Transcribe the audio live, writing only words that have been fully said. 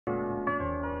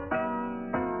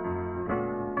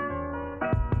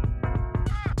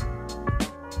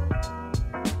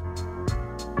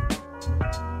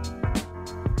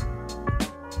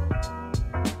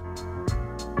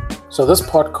So this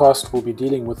podcast will be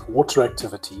dealing with water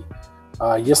activity.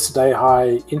 Yesterday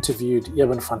I interviewed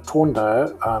Eben van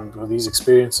Tonder with his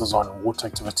experiences on water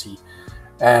activity,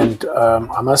 and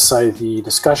I must say the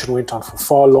discussion went on for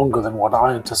far longer than what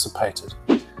I anticipated.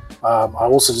 I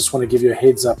also just want to give you a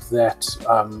heads up that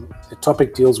the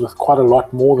topic deals with quite a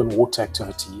lot more than water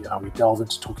activity. We delve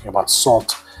into talking about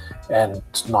salt and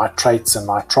nitrates and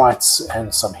nitrites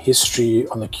and some history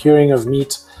on the curing of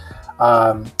meat,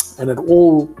 and it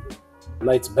all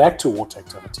relates back to water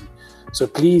activity. So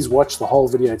please watch the whole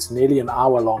video. It's nearly an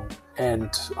hour long,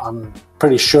 and I'm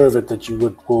pretty sure of it that you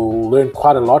will learn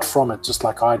quite a lot from it, just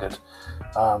like I did.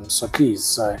 So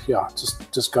please,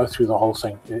 just go through the whole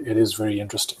thing. It is very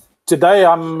interesting. Today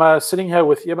I'm sitting here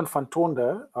with Eben van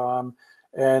Tonder,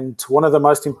 and one of the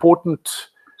most important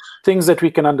things that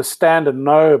we can understand and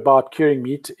know about curing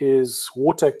meat is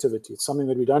water activity. It's something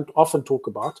that we don't often talk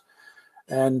about.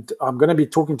 And I'm going to be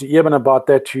talking to Eben about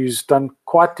that, who's done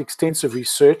quite extensive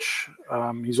research.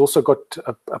 He's also got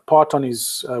a part on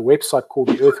his website called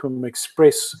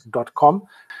earthwormexpress.com.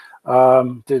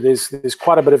 There's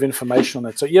quite a bit of information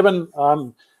on it. So Eben,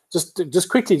 just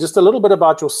quickly, just a little bit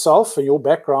about yourself and your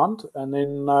background, and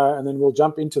then we'll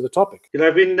jump into the topic. You know,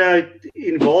 I've been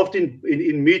involved in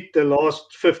meat the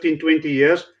last 15, 20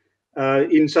 years.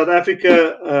 In South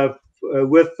Africa,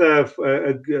 with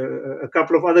a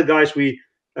couple of other guys, we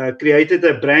created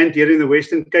a brand here in the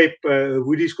Western Cape,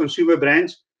 Woody's Consumer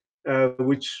Brands,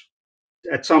 which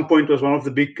at some point was one of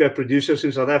the big producers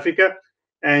in South Africa.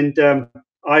 And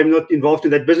I'm not involved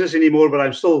in that business anymore, but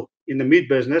I'm still in the meat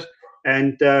business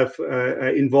and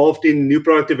involved in new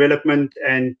product development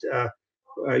and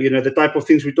the type of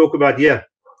things we talk about here.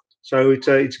 So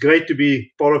it's great to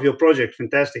be part of your project.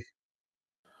 Fantastic.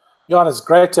 Jan, it's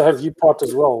great to have you part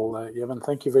as well, Eben.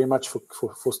 Thank you very much for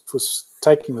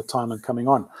taking the time and coming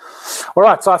on. All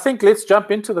right, so I think let's jump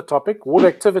into the topic, water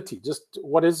activity. Just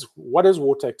what is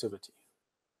water activity?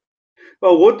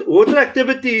 Well, water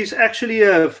activity is actually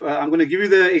I'm going to give you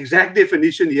the exact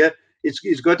definition here.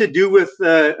 It's got to do with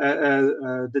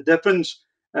the difference,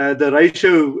 the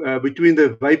ratio between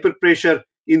the vapor pressure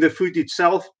in the food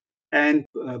itself and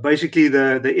basically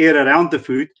the air around the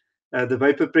food, the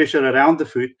vapor pressure around the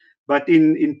food. But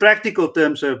in practical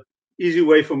terms, an easy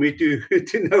way for me to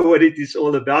know what it is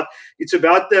all about. It's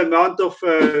about the amount of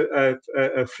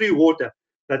free water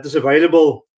that is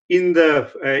available in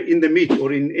the meat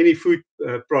or in any food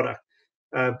product,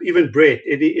 even bread.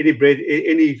 Any bread,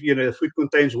 any food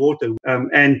contains water,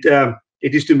 and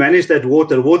it is to manage that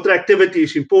water. Water activity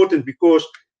is important because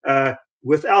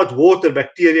without water,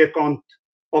 bacteria can't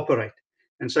operate,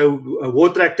 and so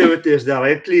water activity is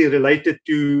directly related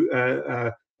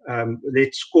to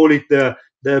let's call it the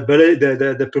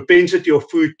propensity of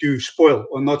food to spoil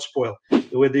or not spoil,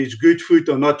 whether it's good food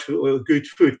or not good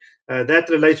food. That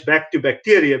relates back to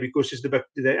bacteria because it's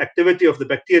the activity of the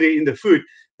bacteria in the food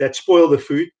that spoil the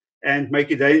food and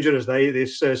make it dangerous.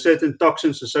 There's certain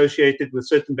toxins associated with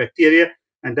certain bacteria,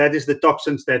 and that is the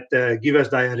toxins that give us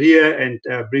diarrhea and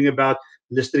bring about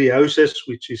listeriosis,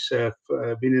 which is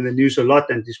been in the news a lot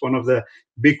and is one of the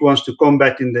big ones to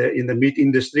combat in the meat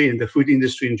industry and the food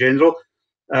industry in general.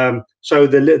 So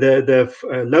the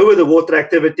lower the water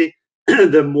activity,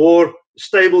 the more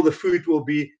stable the food will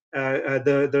be,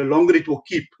 the longer it will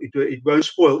keep. It won't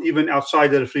spoil even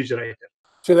outside the refrigerator.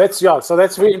 So that's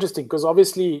very interesting because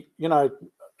obviously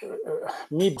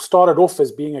meat started off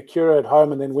as being a curer at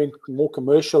home and then went more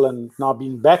commercial and now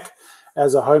being back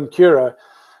as a home curer.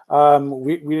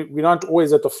 We aren't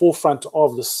always at the forefront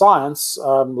of the science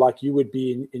like you would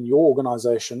be in your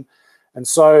organization, and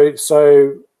so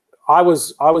I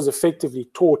was effectively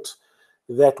taught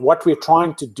that what we're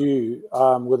trying to do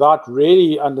without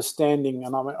really understanding,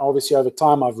 and obviously over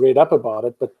time I've read up about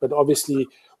it, but obviously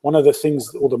one of the things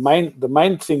or the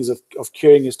main things of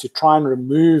curing is to try and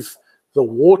remove the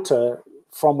water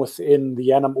from within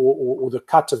the animal or the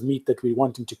cut of meat that we're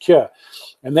wanting to cure,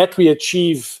 and that we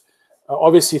achieve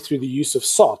obviously through the use of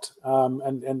salt.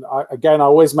 And I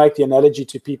always make the analogy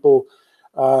to people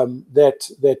that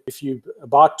if you're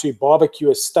about to barbecue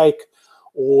a steak,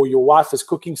 or your wife is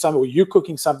cooking something, or you're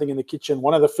cooking something in the kitchen,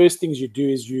 one of the first things you do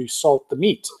is you salt the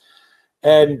meat.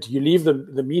 And you leave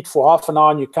the meat for half an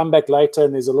hour and you come back later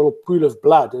and there's a little pool of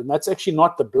blood. And that's actually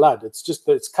not the blood. It's just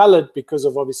that it's colored because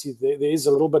of obviously there is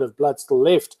a little bit of blood still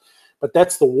left. But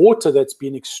that's the water that's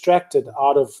been extracted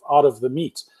out of the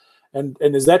meat. And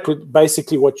is that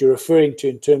basically what you're referring to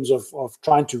in terms of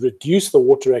trying to reduce the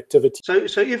water activity?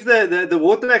 So if the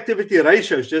water activity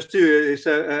ratios, just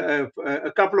to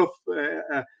a couple of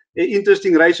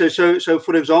interesting ratios. So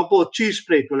for example, cheese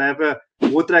spread will have a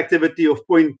water activity of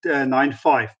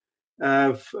 0.95.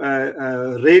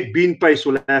 red bean paste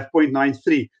will have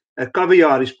 0.93.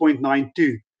 Caviar is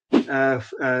 0.92.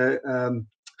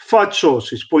 Fudge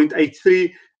sauce is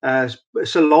 0.83.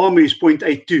 Salami is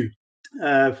 0.82.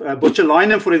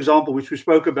 Botulinum, for example, which we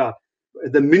spoke about,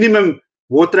 the minimum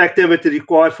water activity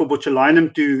required for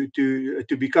botulinum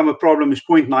to become a problem is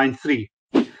 0.93.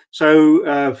 So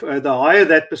the higher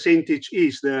that percentage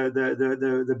is,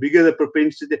 the bigger the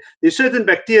propensity. There's certain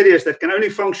bacteria that can only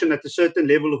function at a certain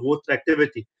level of water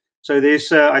activity. So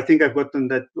there's, I think I've got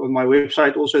that on my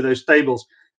website also, those tables,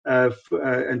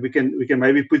 and we can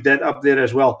maybe put that up there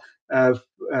as well.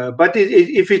 But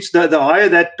if it's the higher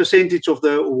that percentage of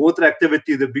the water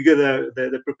activity, the bigger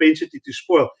the propensity to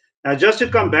spoil. Now, just to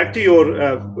come back to your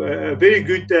very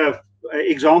good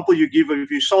example you give, if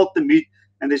you salt the meat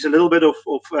and there's a little bit of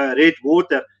red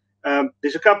water,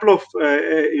 there's a couple of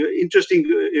interesting,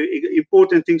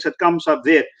 important things that comes up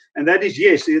there, and that is,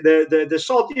 yes, the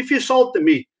salt. If you salt the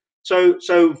meat, so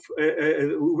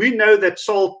we know that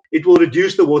salt, it will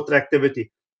reduce the water activity.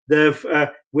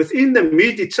 Within the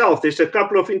meat itself, there's a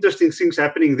couple of interesting things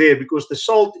happening there, because the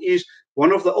salt is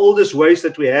one of the oldest ways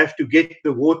that we have to get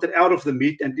the water out of the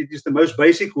meat, and it is the most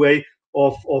basic way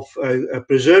of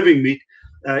preserving meat.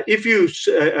 If you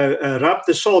rub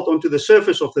the salt onto the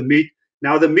surface of the meat,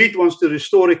 now the meat wants to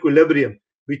restore equilibrium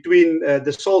between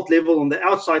the salt level on the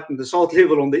outside and the salt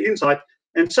level on the inside,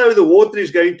 and so the water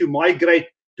is going to migrate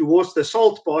towards the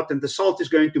salt part, and the salt is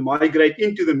going to migrate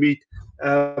into the meat,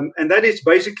 and that is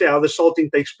basically how the salting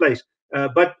takes place.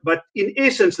 But in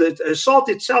essence, the salt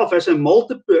itself has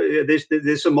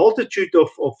there's a multitude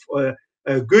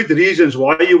of good reasons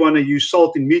why you want to use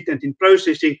salt in meat and in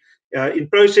processing.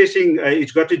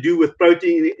 It's got to do with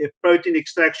protein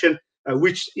extraction,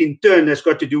 which in turn has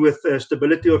got to do with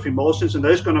stability of emulsions and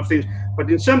those kind of things.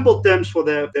 But in simple terms, for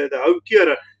the home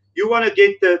curer, you want to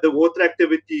get the water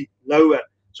activity lower.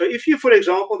 So if you, for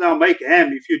example, now make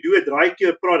ham, if you do a dry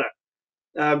cure product,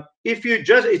 if you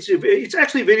just, it's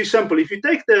actually very simple. If you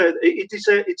take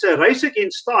it's a race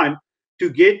against time to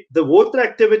get the water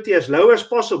activity as low as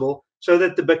possible so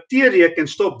that the bacteria can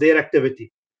stop their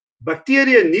activity.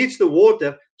 Bacteria needs the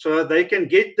water so that they can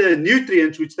get the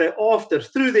nutrients which they're after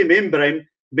through the membrane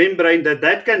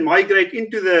that can migrate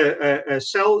into the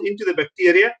cell, into the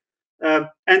bacteria,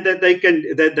 and that they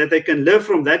can live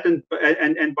from that, and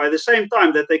by the same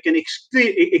time that they can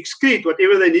excrete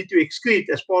whatever they need to excrete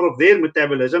as part of their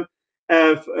metabolism.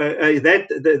 That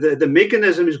the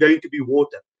mechanism is going to be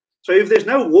water. So if there's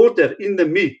no water in the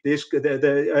meat,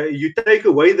 you take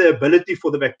away the ability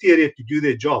for the bacteria to do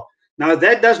their job. Now,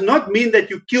 that does not mean that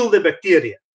you kill the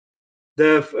bacteria.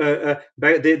 There's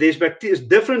bacteria,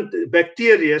 different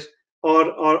bacteria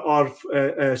are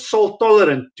salt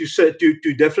tolerant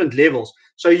to different levels.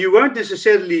 So you won't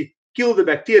necessarily kill the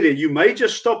bacteria. You may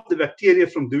just stop the bacteria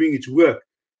from doing its work,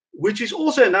 which is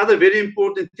also another very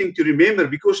important thing to remember,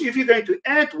 because if you're going to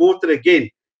add water again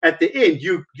at the end,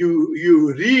 you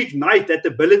reignite that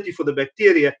ability for the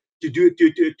bacteria to do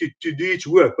its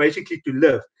work, basically to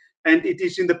live. And it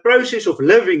is in the process of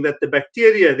living that the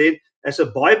bacteria then, as a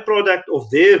byproduct of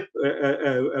their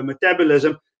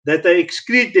metabolism, that they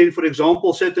excrete then, for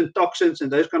example, certain toxins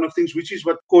and those kind of things, which is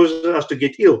what causes us to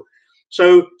get ill.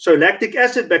 So lactic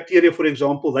acid bacteria, for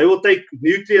example, they will take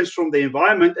nutrients from the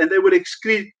environment and they will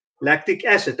excrete lactic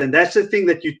acid. And that's the thing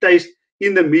that you taste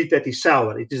in the meat that is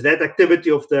sour. It is that activity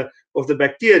of the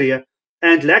bacteria.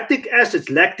 And lactic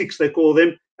acids, lactics they call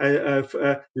them,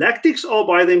 lactics are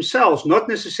by themselves not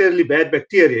necessarily bad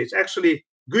bacteria. It's actually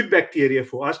good bacteria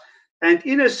for us. And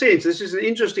in a sense, this is an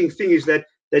interesting thing, is that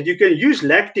you can use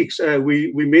lactics.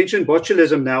 We mentioned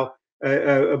botulism now,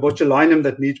 botulinum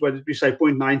that needs, what did we say,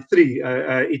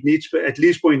 0.93. It needs at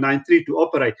least 0.93 to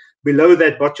operate. Below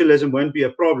that, botulism won't be a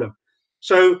problem.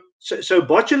 So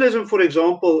botulism, for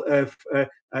example,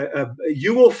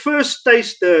 you will first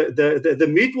taste the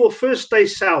meat will first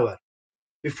taste sour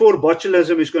before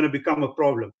botulism is going to become a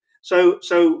problem. So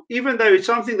even though it's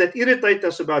something that irritates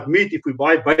us about meat, if we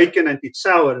buy bacon and it's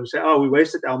sour, we say, oh, we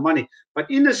wasted our money. But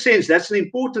in a sense, that's an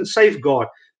important safeguard,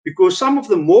 because some of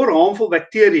the more harmful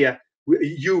bacteria,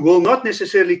 you will not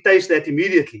necessarily taste that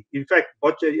immediately. In fact,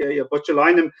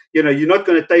 botulinum, you're not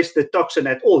going to taste the toxin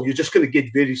at all. You're just going to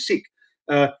get very sick.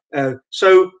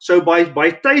 So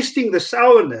by tasting the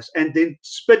sourness and then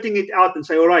spitting it out and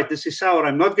say, all right, this is sour,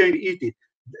 I'm not going to eat it.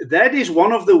 That is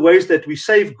one of the ways that we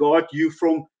safeguard you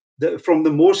from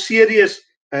the more serious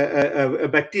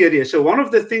bacteria. So one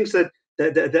of the things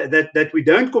that we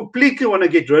don't completely want to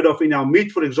get rid of in our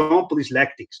meat, for example, is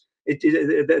lactics.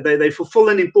 They fulfill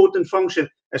an important function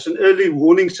as an early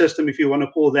warning system, if you want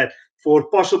to call that, for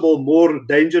possible more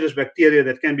dangerous bacteria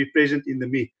that can be present in the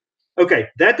meat. Okay,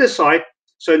 that aside,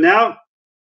 so now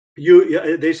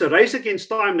there's a race against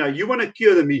time now. You want to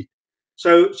cure the meat.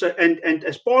 And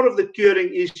as part of the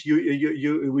curing is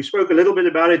we spoke a little bit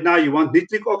about it now. You want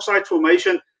nitric oxide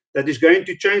formation that is going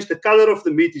to change the color of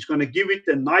the meat. It's going to give it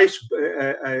a nice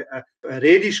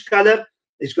reddish color.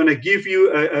 It's going to give you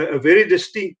a very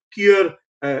distinct cure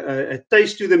a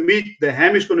taste to the meat. The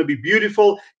ham is going to be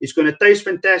beautiful. It's going to taste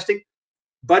fantastic.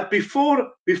 But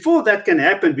before that can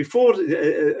happen, before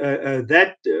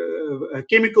that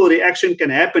chemical reaction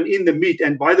can happen in the meat,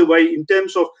 and by the way, in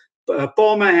terms of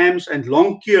Parma hams and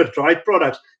long cured dried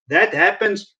products, that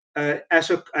happens as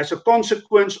a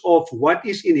consequence of what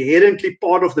is inherently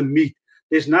part of the meat.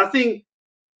 There's nothing,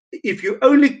 if you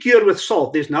only cure with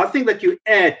salt, there's nothing that you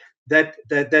add that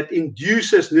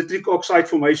induces nitric oxide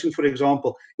formation, for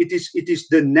example. It is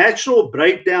the natural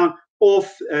breakdown of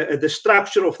the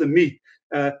structure of the meat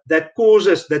that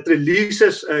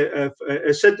releases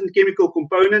a certain chemical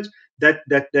components that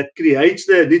creates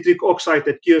the nitric oxide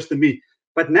that cures the meat.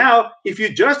 But now, if you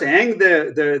just hang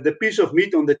the piece of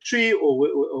meat on the tree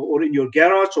or in your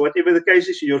garage or whatever the case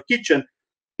is in your kitchen,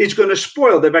 it's going to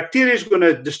spoil. The bacteria is going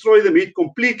to destroy the meat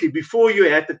completely before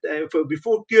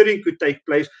before curing could take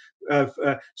place.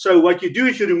 So what you do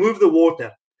is you remove the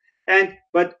water,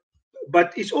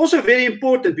 but it's also very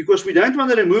important because we don't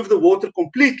want to remove the water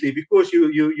completely, because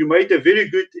you made a very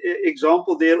good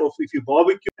example there of if you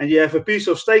barbecue and you have a piece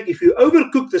of steak, if you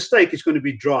overcook the steak, it's going to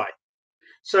be dry.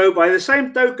 So by the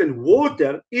same token,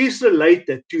 water is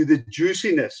related to the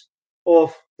juiciness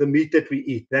of the meat that we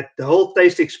eat, that the whole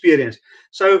taste experience.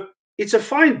 So it's a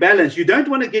fine balance. You don't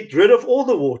want to get rid of all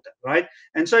the water, right?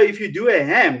 And so if you do a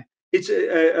ham, it's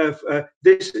in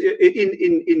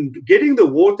getting the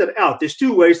water out. There's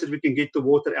two ways that we can get the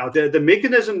water out. The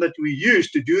mechanism that we use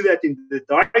to do that in the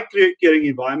dry curing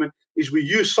environment is we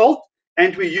use salt,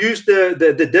 and we use the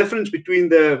difference between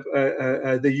the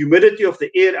humidity of the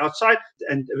air outside,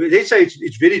 and let's say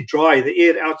it's very dry, the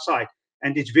air outside,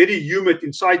 and it's very humid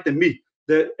inside the meat.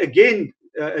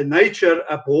 Nature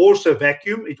abhors a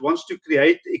vacuum. It wants to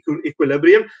create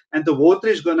equilibrium, and the water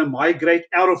is going to migrate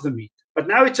out of the meat. But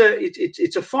now it's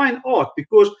a fine art,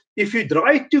 because if you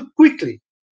dry it too quickly,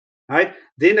 right,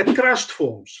 then a crust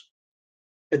forms.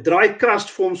 A dry crust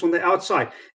forms on the outside,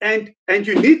 and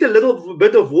you need a little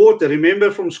bit of water.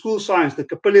 Remember from school science, the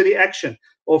capillary action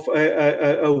of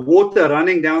water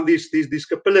running down these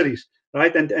capillaries,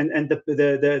 right? And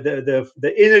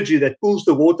the energy that pulls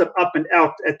the water up and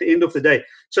out at the end of the day.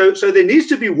 So there needs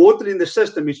to be water in the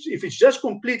system. If it's just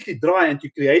completely dry and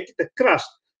you create a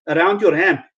crust around your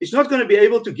ham, it's not going to be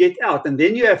able to get out, and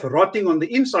then you have rotting on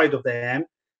the inside of the ham.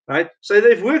 Right, so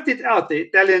they've worked it out. The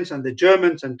Italians and the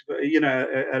Germans, and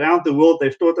around the world,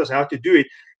 they've taught us how to do it.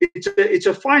 It's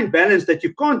a fine balance that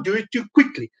you can't do it too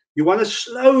quickly. You want to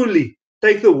slowly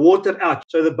take the water out.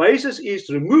 So the basis is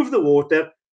remove the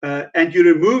water, and you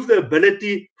remove the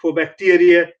ability for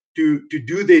bacteria to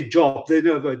do their job.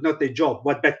 Not their job,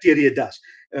 what bacteria does.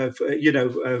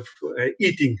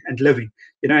 Eating and living.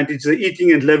 And it's the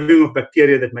eating and living of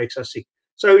bacteria that makes us sick.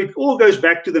 So it all goes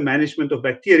back to the management of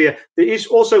bacteria. There is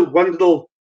also one little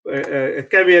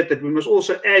caveat that we must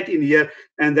also add in here,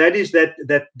 and that is that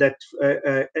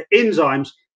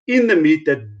enzymes in the meat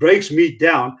that breaks meat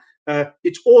down,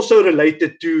 it's also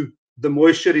related to the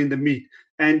moisture in the meat.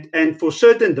 And for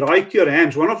certain dry cure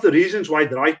hams, one of the reasons why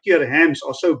dry cure hams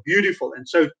are so beautiful and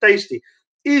so tasty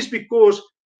is because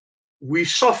we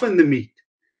soften the meat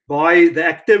by the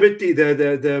activity,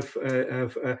 the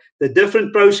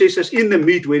different processes in the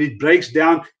meat where it breaks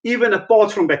down, even apart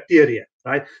from bacteria,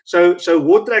 right? So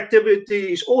water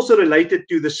activity is also related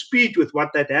to the speed with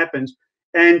what that happens,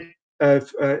 and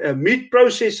meat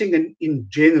processing in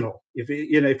general. If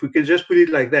we can just put it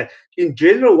like that, in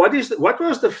general, what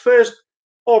was the first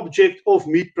object of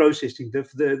meat processing?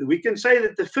 We can say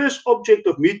that the first object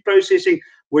of meat processing,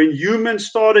 when humans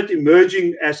started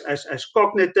emerging as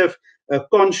cognitive,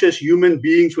 conscious human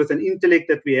beings with an intellect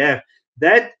that we have,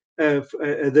 that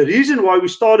the reason why we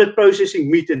started processing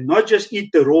meat and not just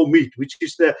eat the raw meat, which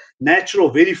is the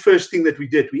natural very first thing that we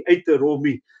did, we ate the raw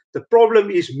meat. The problem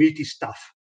is meat is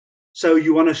tough, so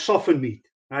you want to soften meat,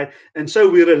 right? And so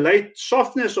we relate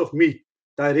softness of meat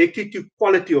directly to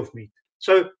quality of meat.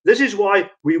 So this is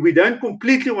why we don't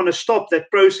completely want to stop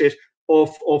that process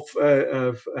of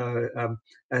the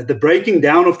breaking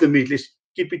down of the meat. Let's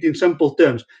keep it in simple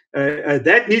terms.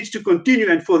 That needs to continue,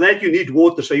 and for that you need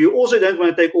water. So you also don't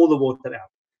want to take all the water out.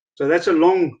 So that's a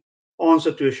long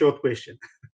answer to a short question.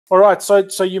 All right.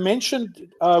 So you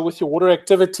mentioned with your water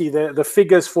activity the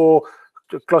figures for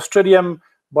Clostridium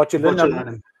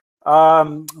botulinum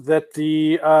that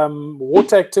the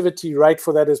water activity rate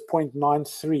for that is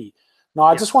 0.93. Now,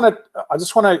 I just want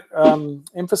to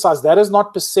emphasize that is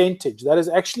not percentage. That is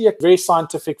actually a very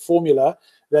scientific formula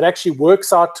that actually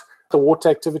works out the water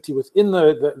activity within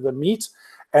the meat,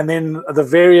 and then the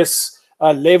various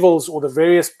levels or the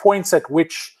various points at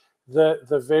which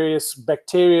the various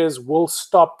bacteria will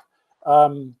stop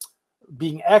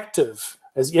being active.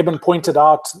 As Eben pointed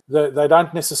out, they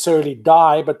don't necessarily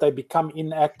die, but they become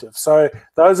inactive. So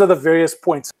those are the various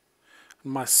points.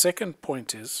 My second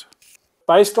point is,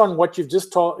 based on what you've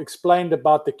just explained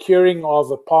about the curing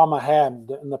of a Parma ham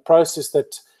and the process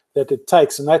that it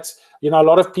takes, and that's, a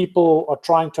lot of people are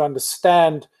trying to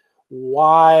understand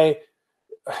why,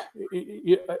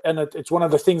 and it's one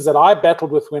of the things that I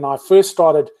battled with when I first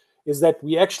started, is that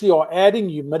we actually are adding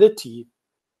humidity,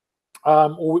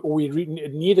 or we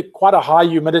need quite a high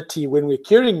humidity when we're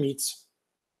curing meats,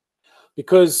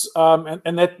 because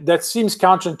and that seems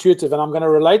counterintuitive. And I'm going to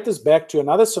relate this back to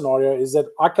another scenario, is that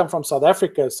I come from South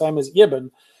Africa, same as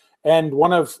Eben, and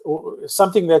one of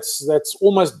something that's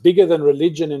almost bigger than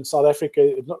religion in South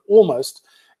Africa, not almost,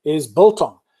 is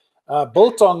biltong.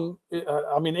 Biltong,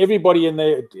 I mean, everybody in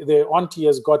their auntie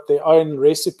has got their own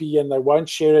recipe, and they won't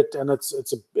share it, and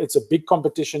it's a big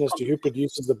competition as to who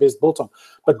produces the best biltong.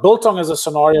 But biltong is a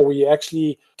scenario where you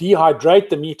actually dehydrate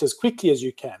the meat as quickly as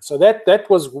you can. So that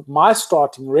was my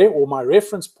starting or my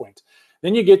reference point.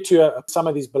 Then you get to some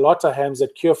of these balota hams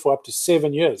that cure for up to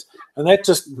 7 years, and that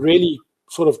just really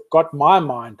sort of got my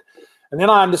mind. And then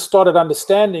I started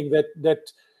understanding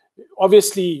that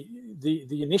obviously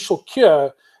the initial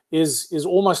cure is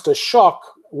almost a shock,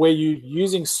 where you're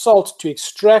using salt to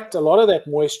extract a lot of that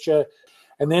moisture,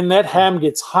 and then that ham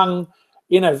gets hung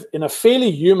in a fairly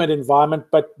humid environment,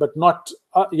 but not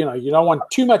you don't want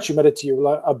too much humidity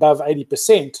above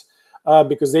 80%,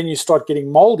 because then you start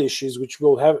getting mold issues, which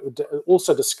we'll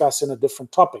also discuss in a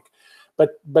different topic.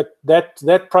 But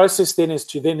that process then is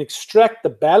to then extract the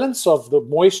balance of the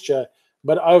moisture,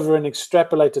 but over an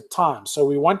extrapolated time. So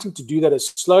we're wanting to do that as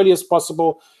slowly as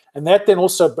possible. And that then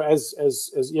also, as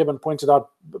Eben pointed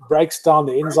out, breaks down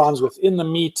the enzymes within the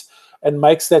meat and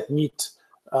makes that meat,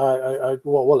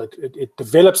 it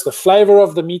develops the flavor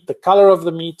of the meat, the color of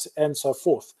the meat, and so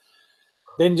forth.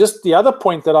 Then just the other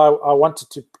point that I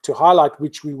wanted to highlight,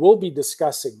 which we will be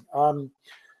discussing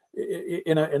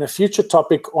in a future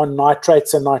topic on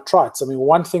nitrates and nitrites. I mean,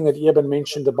 one thing that Eben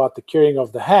mentioned about the curing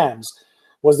of the hams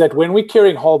was that when we're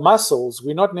curing whole muscles,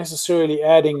 we're not necessarily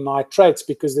adding nitrates,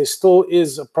 because there still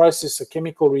is a process, a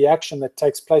chemical reaction that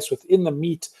takes place within the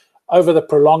meat over the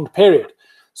prolonged period.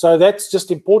 So that's just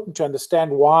important to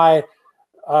understand why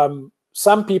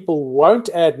some people won't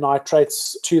add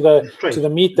nitrates to the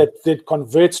meat that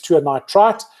converts to a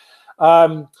nitrite.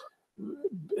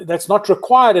 That's not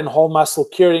required in whole muscle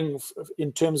curing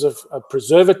in terms of a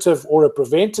preservative or a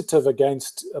preventative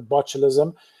against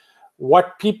botulism.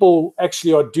 What people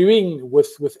actually are doing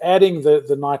with adding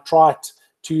the nitrite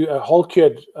to a whole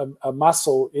cured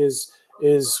muscle is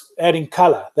adding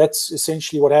color. That's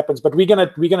essentially what happens. But we're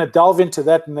gonna delve into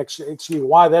that, and actually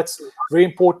why that's very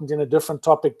important in a different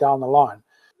topic down the line.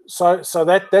 So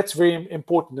that's very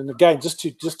important. And again, just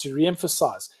to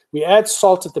reemphasize, we add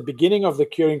salt at the beginning of the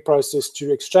curing process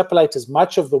to extrapolate as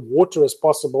much of the water as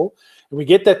possible, and we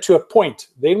get that to a point.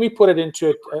 Then we put it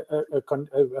into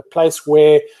a place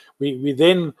where we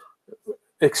then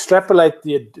extrapolate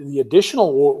the additional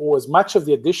or as much of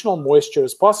the additional moisture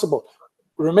as possible,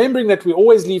 remembering that we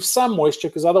always leave some moisture,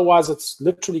 because otherwise it's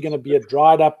literally going to be a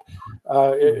dried up,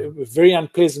 very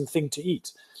unpleasant thing to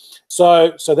eat.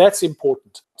 So that's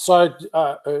important. So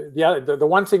the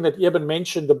one thing that Eben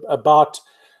mentioned about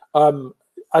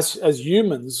us as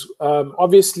humans,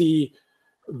 obviously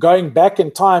going back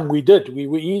in time, we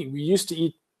used to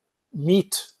eat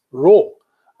meat raw,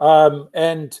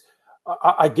 and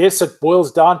I guess it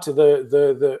boils down to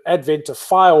the advent of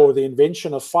fire, or the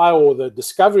invention of fire, or the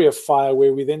discovery of fire,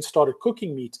 where we then started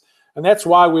cooking meat. And that's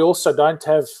why we also don't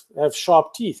have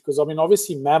sharp teeth, because I mean,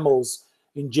 obviously mammals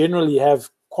in generally have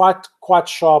quite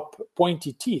sharp,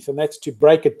 pointy teeth, and that's to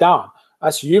break it down.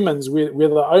 Us humans, we're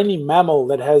the only mammal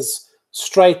that has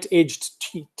straight-edged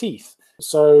teeth.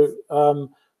 So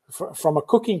from a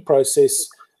cooking process,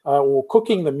 or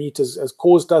cooking the meat has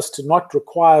caused us to not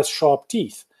require sharp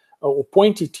teeth or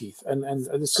pointy teeth, and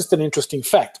it's just an interesting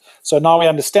fact. So now we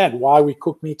understand why we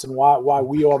cook meat and why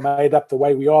we are made up the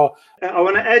way we are. I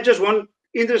want to add just one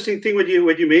interesting thing what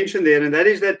you mentioned there, and that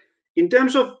is that in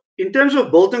terms of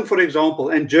biltong, for example,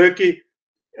 and jerky,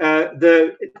 as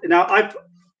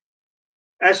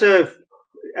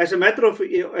a matter of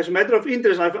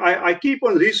interest, I keep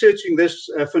on researching this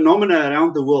phenomena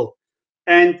around the world,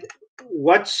 And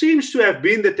what seems to have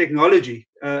been the technology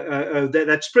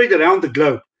that spread around the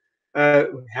globe.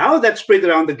 How that spread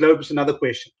around the globe is another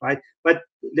question, right? But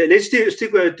let's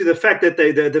stick to the fact that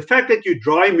the fact that you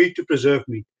dry meat to preserve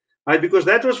meat, right? Because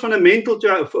that was fundamental to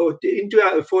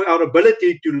for our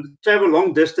ability to travel long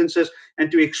distances and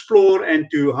to explore and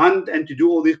to hunt and to do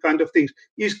all these kind of things.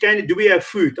 Do we have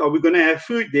food? Are we going to have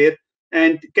food there?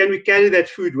 And can we carry that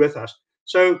food with us?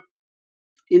 So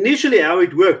initially, how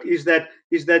it worked is that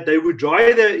they would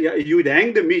you would hang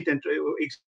the meat, and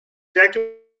exactly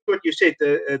what you said,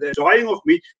 the drying of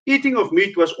meat, eating of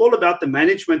meat was all about the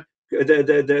management,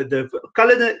 the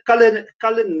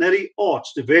culinary arts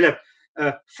developed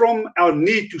from our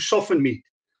need to soften meat,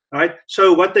 right? So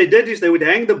what they did is they would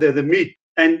hang the meat,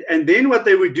 and then what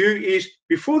they would do is,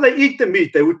 before they eat the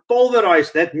meat, they would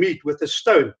pulverize that meat with a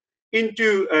stone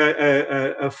into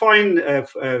a fine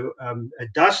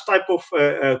dust type of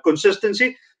consistency,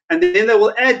 and then they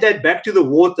will add that back to the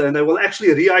water, and they will actually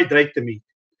rehydrate the meat.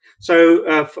 So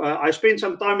I spent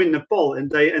some time in Nepal, and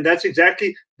that's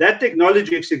exactly that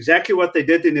technology. Is exactly what they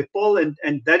did in Nepal,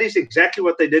 and that is exactly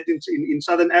what they did in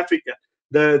Southern Africa.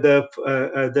 The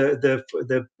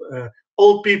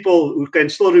old people who can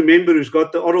still remember, who's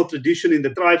got the oral tradition in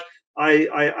the tribes. I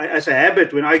as a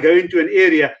habit, when I go into an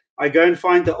area, I go and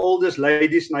find the oldest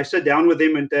ladies, and I sit down with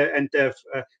them and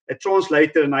a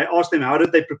translator, and I ask them how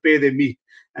did they prepare their meat.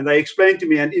 And they explained to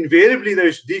me, and invariably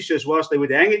those dishes was they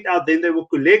would hang it out, then they will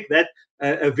collect that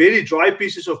very dry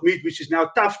pieces of meat, which is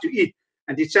now tough to eat.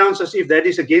 And it sounds as if that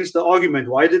is against the argument.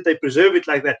 Why did they preserve it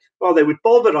like that? Well, they would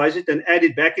pulverize it and add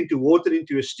it back into water,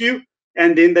 into a stew,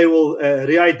 and then they will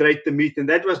rehydrate the meat. And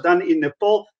that was done in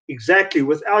Nepal exactly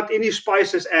without any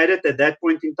spices added at that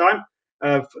point in time.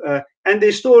 And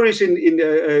there's stories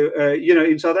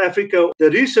in South Africa. The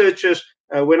researchers,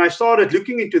 when I started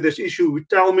looking into this issue, would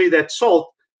tell me that salt,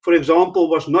 for example,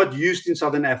 was not used in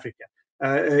Southern Africa.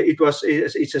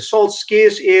 It's a salt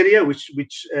scarce area, which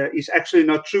is actually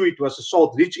not true. It was a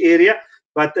salt rich area,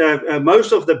 but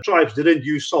most of the tribes didn't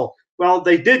use salt. Well,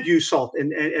 they did use salt,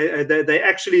 and they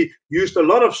actually used a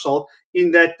lot of salt. In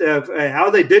that,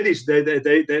 how they did is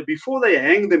they before they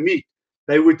hang the meat,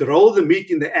 they would roll the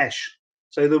meat in the ash.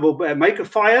 So they will make a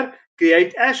fire,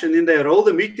 create ash, and then they roll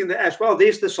the meat in the ash. Well,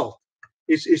 there's the salt.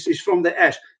 It's from the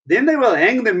ash. Then they will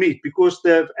hang the meat, because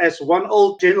as one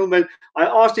old gentleman, I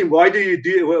asked him, why do you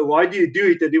do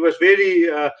it? And he was very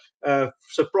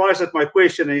surprised at my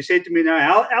question. And he said to me, now,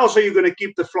 how else are you going to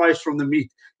keep the flies from the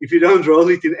meat if you don't roll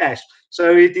it in ash?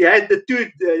 So he had the two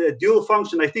dual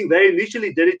function. I think they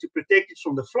initially did it to protect it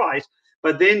from the flies,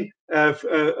 but then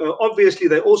obviously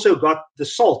they also got the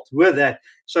salt with that.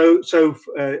 So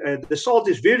the salt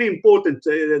is very important.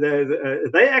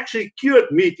 They actually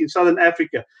cured meat in Southern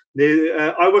Africa.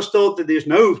 I was told that there's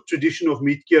no tradition of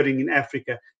meat curing in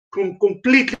Africa.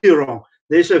 Completely wrong.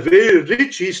 There's a very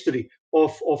rich history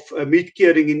of meat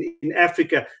curing in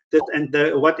Africa, and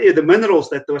the minerals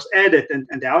that was added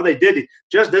and how they did it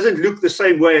just doesn't look the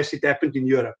same way as it happened in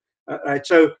Europe.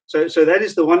 So that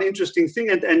is the one interesting thing.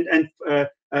 And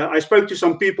I spoke to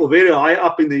some people very high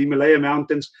up in the Himalaya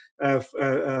mountains,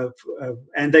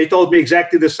 and they told me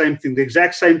exactly the same thing. The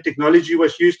exact same technology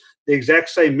was used, the exact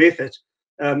same methods.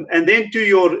 And then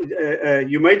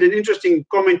you made an interesting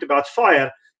comment about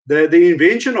fire, the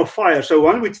invention of fire. So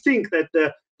one would think that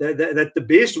the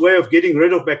best way of getting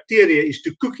rid of bacteria is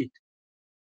to cook it.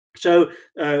 So,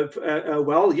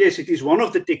 well, yes, it is one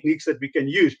of the techniques that we can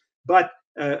use. But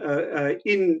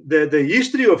in the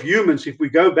history of humans, if we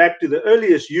go back to the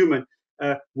earliest human,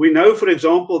 we know, for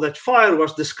example, that fire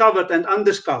was discovered and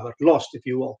undiscovered, lost, if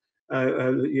you will.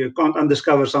 You can't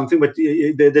undiscover something, but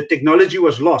the technology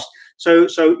was lost.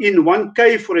 So in one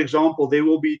cave, for example, there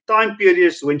will be time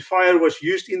periods when fire was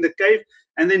used in the cave,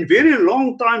 and then very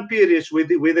long time periods where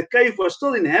the cave was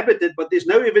still inhabited, but there's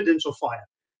no evidence of fire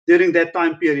during that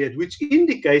time period, which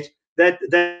indicates that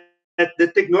the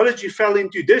technology fell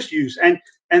into disuse. And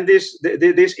there's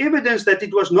evidence that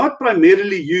it was not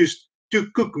primarily used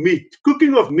to cook meat.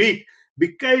 Cooking of meat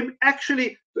became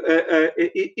actually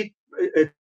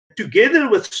together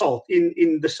with salt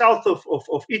in the south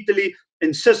of Italy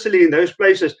and Sicily, in those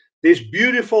places. There's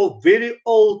beautiful, very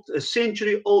old,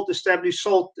 century-old established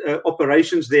salt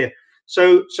operations there.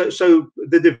 So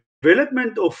the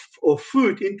development of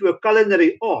food into a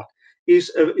culinary art is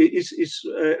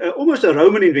almost a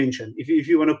Roman invention, if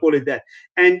you want to call it that.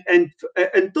 And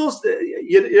until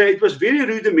it was very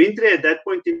rudimentary at that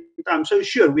point in time. So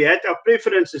sure, we had our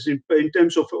preferences in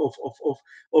terms of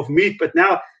meat, but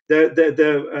now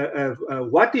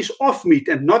what is off meat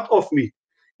and not off meat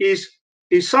is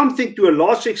something to a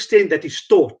large extent that is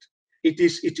taught.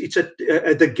 it's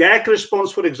the gag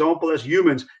response, for example, as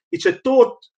humans, it's a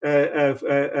taught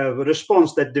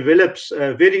response that develops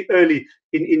very early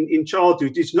in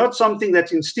childhood. It's not something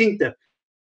that's instinctive.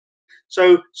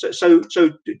 So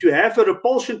to have a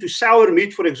repulsion to sour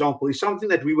meat, for example, is something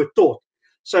that we were taught.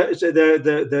 So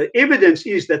the evidence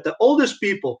is that the oldest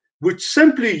people would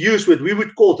simply use what we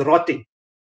would call rotting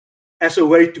as a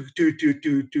way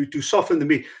to soften the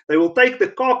meat. They will take the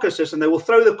carcasses and they will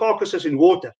throw the carcasses in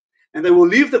water, and they will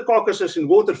leave the carcasses in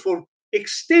water for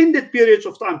extended periods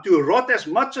of time to rot as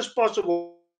much as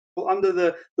possible under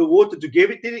the water, to get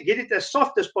it as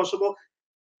soft as possible.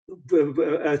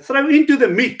 Throw into the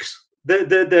mix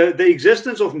the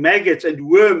existence of maggots and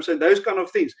worms and those kind of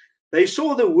things. They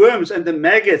saw the worms and the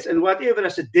maggots and whatever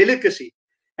as a delicacy.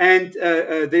 And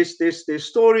there's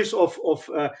stories of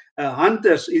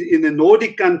hunters in the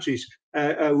Nordic countries,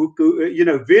 who,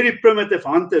 very primitive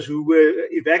hunters who were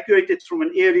evacuated from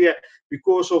an area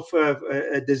because of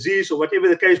a disease or whatever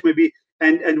the case may be.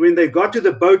 And when they got to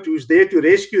the boat who's there to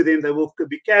rescue them, they will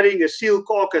be carrying a seal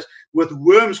carcass with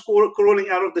worms crawling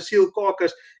out of the seal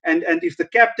carcass. And if the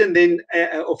captain then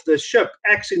of the ship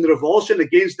acts in revulsion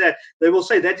against that, they will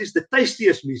say that is the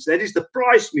tastiest meat, that is the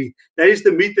prize meat, that is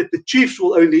the meat that the chiefs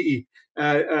will only eat.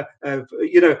 So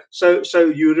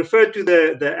you refer to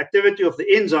the activity of the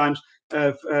enzymes.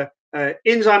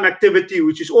 Enzyme activity,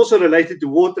 which is also related to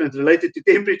water and related to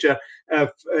temperature.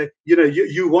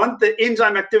 You want the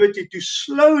enzyme activity to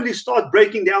slowly start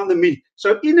breaking down the meat.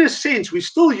 So in a sense, we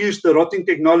still use the rotting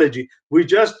technology. We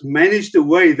just managed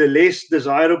away the less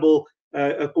desirable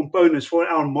components for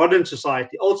our modern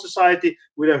society. Old society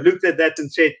would have looked at that and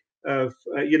said,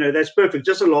 that's perfect.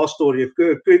 Just a last story, a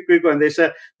quick one.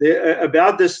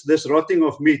 About this rotting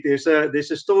of meat. There's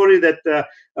a story that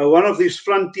one of these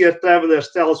frontier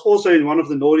travelers tells, also in one of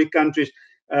the Nordic countries.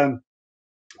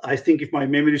 I think, if my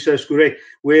memory serves correct,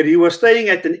 where he was staying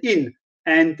at an inn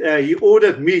and he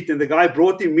ordered meat, and the guy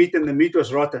brought him meat, and the meat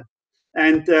was rotten.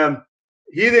 And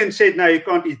he then said, "No, you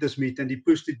can't eat this meat," and he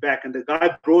pushed it back. And the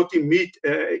guy brought him meat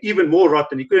even more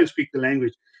rotten. He couldn't speak the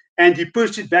language. And he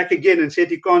pushed it back again and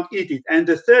said he can't eat it. And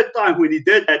the third time when he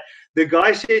did that, the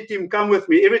guy said to him, "Come with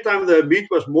me." Every time the meat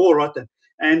was more rotten.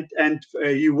 And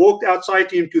he walked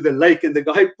outside him to the lake, and the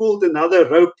guy pulled another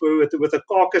rope with a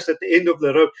carcass at the end of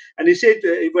the rope. And he said,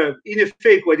 well, in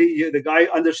effect, the guy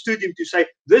understood him to say,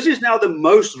 "This is now the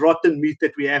most rotten meat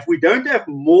that we have. We don't have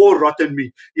more rotten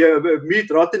meat. Meat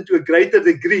rotten to a greater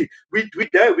degree. We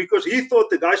don't," because he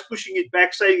thought the guy's pushing it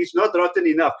back, saying it's not rotten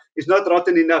enough. It's not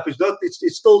rotten enough. It's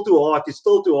still too hard. It's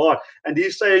still too hard. And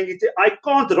he's saying, "I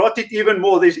can't rot it even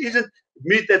more. There isn't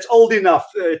meat that's old enough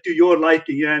to your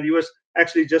liking." And he was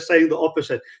actually just saying the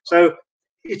opposite. So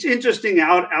it's interesting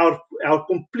how our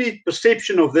complete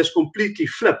perception of this completely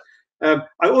flipped. I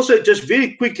also, just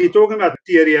very quickly, talking about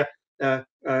bacteria,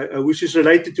 which is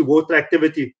related to water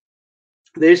activity.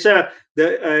 There's a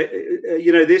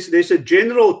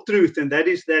general truth, and that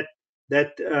is that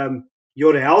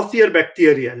your healthier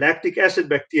bacteria, lactic acid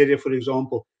bacteria, for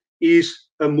example, is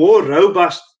a more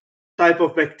robust type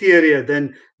of bacteria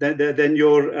than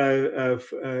your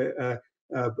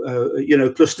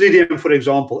Clostridium, for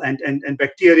example, and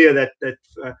bacteria that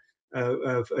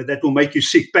will make you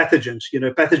sick, pathogens,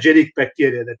 pathogenic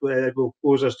bacteria that will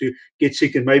cause us to get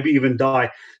sick and maybe even die.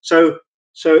 So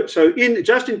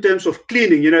in terms of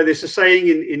cleaning, there's a saying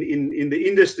in the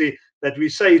industry that we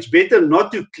say it's better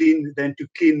not to clean than to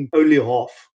clean only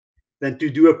half, than to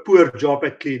do a poor job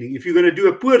at cleaning. If you're going to do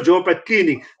a poor job at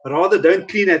cleaning, rather don't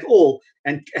clean at all,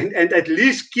 and at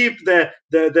least keep the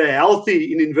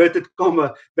healthy, in inverted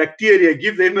comma, bacteria,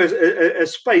 give them a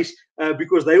space,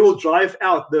 because they will drive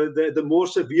out the more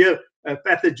severe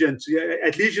pathogens.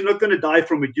 At least you're not going to die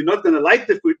from it. You're not going to like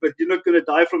the food, but you're not going to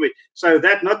die from it. So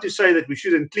that, not to say that we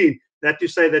shouldn't clean, that to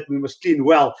say that we must clean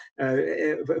well,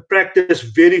 practice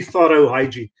very thorough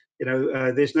hygiene.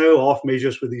 There's no half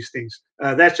measures for these things.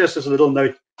 That's just as a little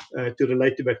note to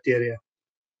relate to bacteria.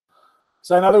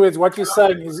 So in other words, what you're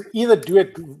saying is either do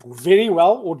it very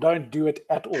well or don't do it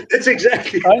at all. That's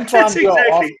exactly. Don't try and do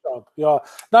a half job. Yeah.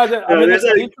 No, that's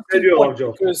an interesting point,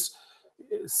 because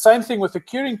same thing with the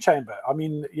curing chamber. I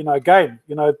mean,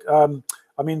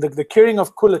 the curing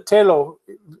of Culatello,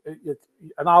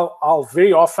 and I'll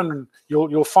very often,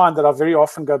 you'll find that I very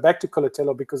often go back to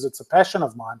Culatello because it's a passion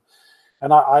of mine.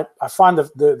 And I find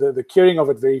the curing of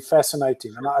it very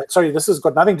fascinating. And sorry, this has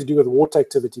got nothing to do with water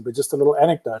activity, but just a little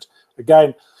anecdote.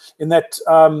 Again, in that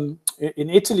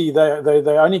in Italy, they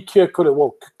only cure Culatello.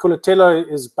 Well, Culatello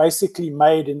is basically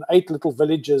made in 8 little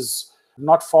villages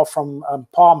not far from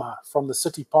Parma, from the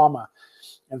city Parma,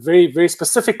 and very, very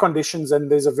specific conditions. And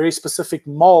there's a very specific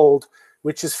mold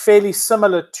which is fairly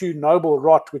similar to noble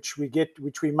rot, which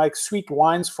we make sweet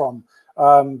wines from,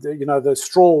 the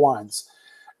straw wines.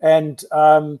 And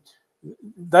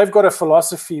they've got a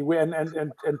philosophy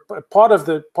and part of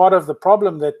the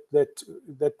problem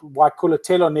that why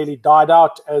Kulatelo nearly died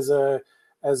out as a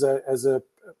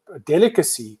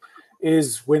delicacy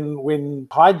is when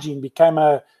hygiene became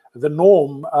the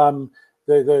norm.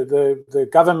 The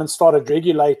government started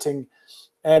regulating,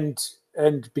 and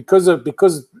because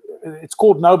it's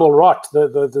called noble rot,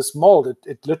 this mold,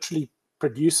 it literally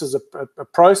produces a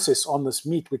process on this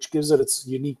meat which gives it its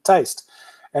unique taste.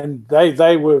 And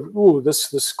they were,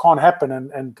 this can't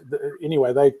happen.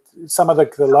 Anyway, some of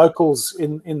the locals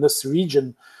in this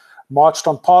region marched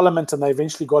on Parliament, and they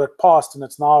eventually got it passed, and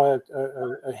it's now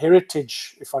a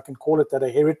heritage, if I can call it that, a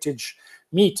heritage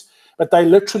meat. But they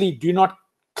literally do not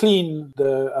clean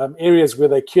the areas where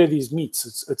they cure these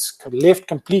meats. It's left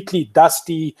completely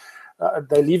dusty.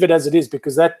 They leave it as it is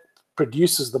because that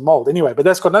produces the mold. Anyway, but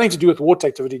that's got nothing to do with water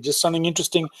activity, just something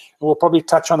interesting, and we'll probably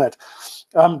touch on that.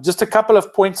 Just a couple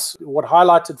of points. What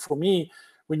highlighted for me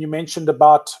when you mentioned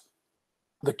about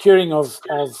the curing of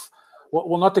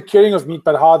well, not the curing of meat,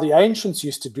 but how the ancients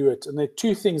used to do it. And there are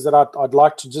two things that I'd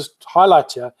like to just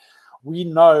highlight here. We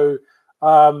know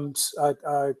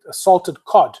salted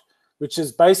cod, which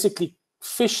is basically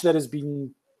fish that has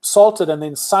been salted and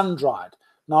then sun-dried.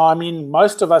 Now, I mean,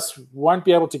 most of us won't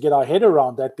be able to get our head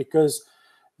around that, because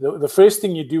the first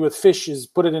thing you do with fish is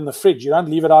put it in the fridge. You don't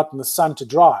leave it out in the sun to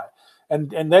dry.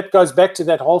 And that goes back to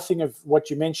that whole thing of what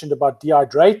you mentioned about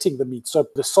dehydrating the meat. So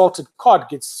the salted cod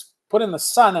gets put in the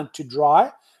sun and to dry,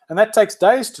 and that takes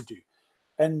days to do.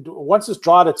 And once it's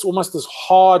dried, it's almost this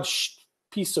hard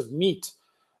piece of meat.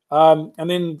 And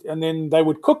then they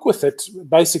would cook with it,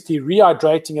 basically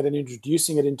rehydrating it and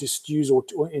introducing it into stews or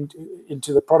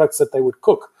into the products that they would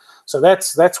cook. So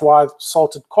that's why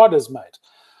salted cod is made.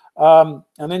 And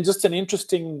then just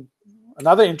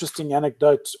another interesting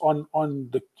anecdote on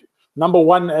the number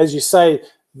one, as you say,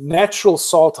 natural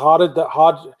salt.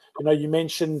 You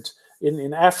mentioned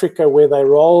in Africa where they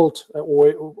rolled,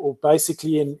 or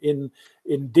basically in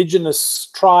indigenous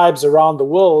tribes around the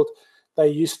world, they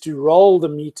used to roll the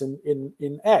meat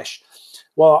in ash.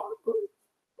 Well,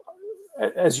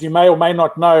 as you may or may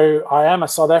not know, I am a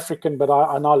South African, but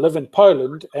I now live in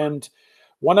Poland. And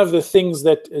one of the things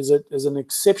that is an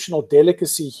exceptional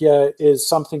delicacy here is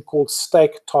something called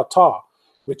steak tartare,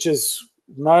 which is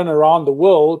known around the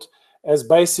world as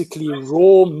basically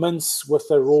raw mince with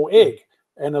a raw egg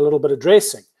and a little bit of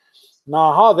dressing.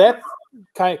 Now, how that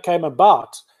came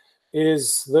about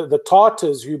is the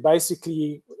Tartars, who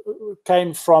basically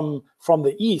came from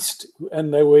the east,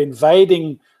 and they were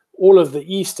invading all of the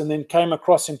east and then came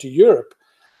across into Europe.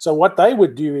 So what they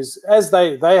would do is, as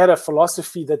they had a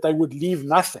philosophy that they would leave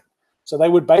nothing. So they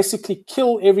would basically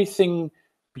kill everything,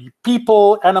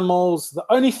 people, animals. The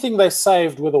only thing they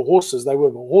saved were the horses. They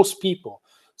were horse people.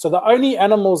 So the only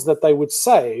animals that they would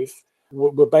save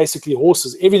were basically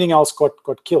horses. Everything else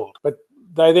got killed. But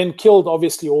they then killed,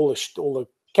 obviously, all the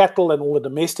cattle and all the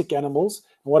domestic animals.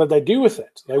 And what did they do with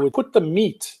it? They would put the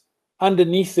meat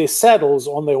underneath their saddles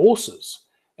on their horses.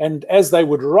 And as they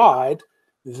would ride,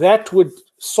 that would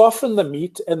soften the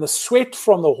meat, and the sweat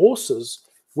from the horses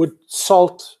would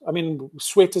salt. I mean,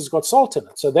 sweat has got salt in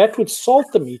it. So that would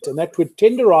salt the meat, and that would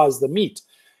tenderize the meat.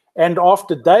 And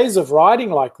after days of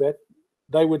riding like that,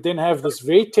 they would then have this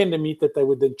very tender meat that they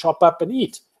would then chop up and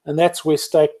eat. And that's where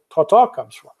steak tartare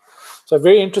comes from. So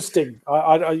very interesting.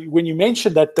 When you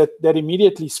mentioned that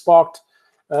immediately sparked,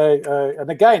 and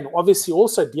again, obviously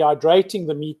also dehydrating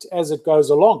the meat as it goes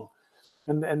along.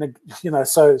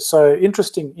 So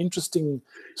interesting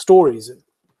stories.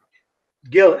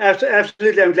 Gil,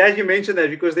 absolutely. I'm glad you mentioned that,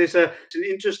 because there's an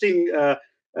interesting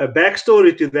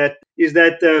backstory to that. Is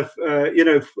that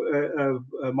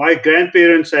my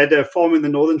grandparents had a farm in the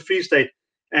Northern Free State,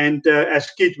 and as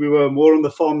kids we were more on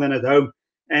the farm than at home.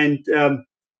 And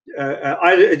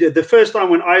the first time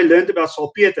when I learned about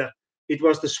salpeter, it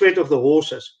was the sweat of the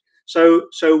horses. So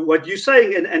what you're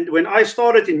saying, and when I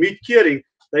started in meat curing,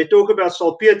 they talk about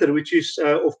salpeter, which is,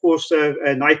 of course,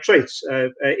 nitrates,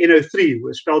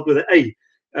 NO3, spelled with an A.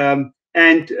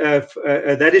 And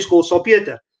that is called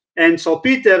salpeter. And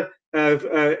salpeter,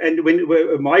 and when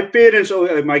my parents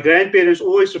or my grandparents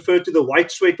always referred to the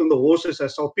white sweat on the horses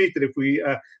as salpeter. If we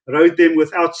rode them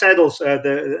without saddles,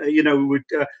 we would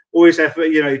always have,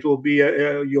 it will be,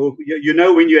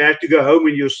 when you have to go home,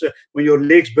 when your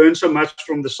legs burn so much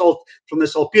from the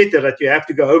salpeter that you have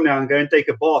to go home now and go and take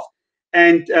a bath.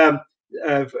 And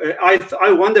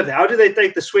I wondered, how do they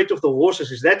take the sweat of the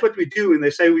horses? Is that what we do when they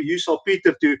say we use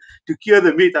saltpeter to cure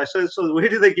the meat? I said, so where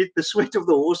do they get the sweat of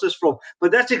the horses from?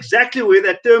 But that's exactly where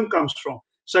that term comes from.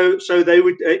 So they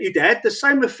would it had the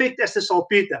same effect as the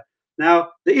saltpeter.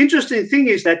 Now the interesting thing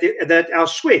is that our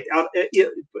sweat, our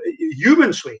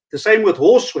human sweat, the same with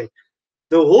horse sweat.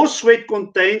 The horse sweat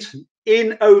contains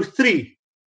NO3,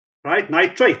 right?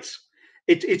 Nitrates.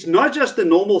 It's not just the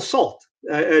normal salt,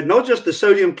 not just the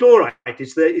sodium chloride.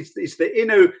 It's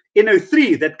the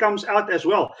NO3 that comes out as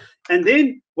well. And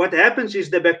then what happens is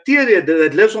the bacteria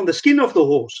that lives on the skin of the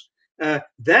horse,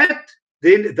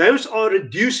 then those are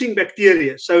reducing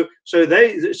bacteria. So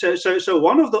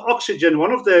one of the oxygen,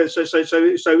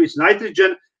 so it's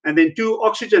nitrogen and then two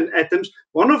oxygen atoms.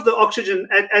 One of the oxygen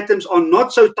atoms are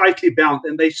not so tightly bound,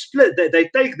 and they split. They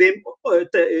take them.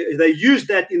 They use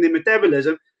that in their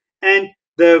metabolism, and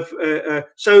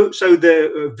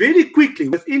very quickly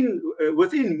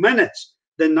within minutes,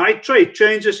 the nitrate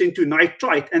changes into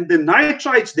nitrite, and the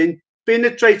nitrites then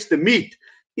penetrates the meat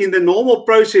in the normal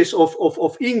process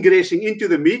of ingressing into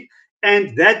the meat,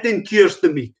 and that then cures the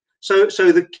meat. So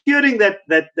the curing that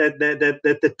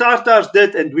the Tartars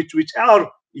did, and which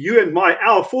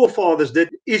our forefathers did,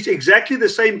 is exactly the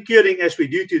same curing as we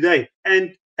do today.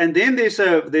 And then there's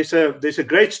a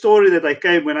great story that I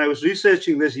came when I was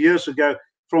researching this years ago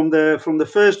from the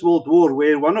First World War,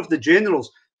 where one of the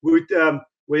generals would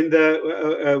when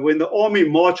the army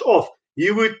marched off,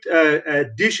 he would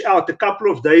dish out a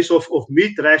couple of days of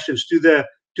meat rations to the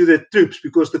troops,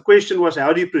 because the question was,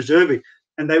 how do you preserve it?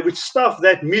 And they would stuff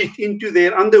that meat into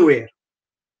their underwear,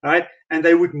 right? And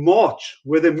they would march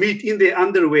with the meat in their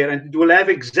underwear, and it will have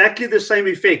exactly the same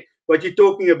effect. What you're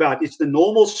talking about, it's the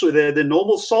normal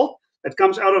salt that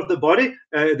comes out of the body,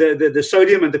 the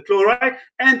sodium and the chloride,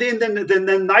 and then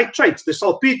the nitrates, the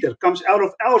saltpeter, comes out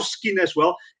of our skin as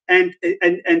well, and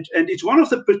it's one of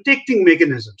the protecting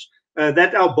mechanisms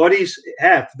that our bodies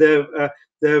have.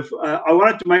 I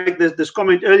wanted to make this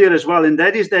comment earlier as well, and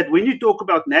that is that when you talk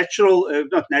about natural,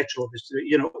 not natural,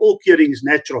 all curing is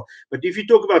natural, but if you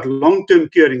talk about long-term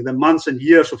curing, the months and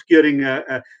years of curing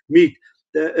meat,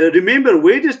 remember,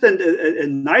 where does the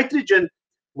nitrogen,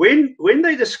 when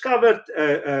they discovered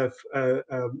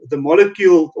the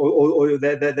molecule or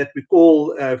that we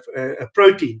call a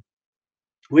protein,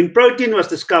 when protein was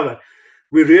discovered,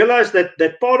 we realized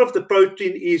that part of the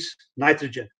protein is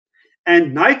nitrogen,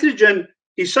 and nitrogen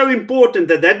is so important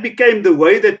that became the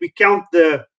way that we count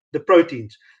the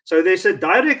proteins. So there's a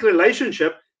direct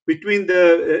relationship between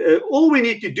all we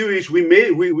need to do is we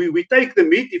take the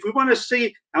meat. If we want to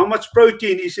see how much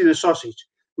protein is in a sausage,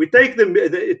 we take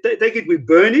it, we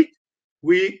burn it,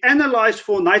 we analyze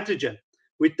for nitrogen,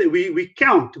 we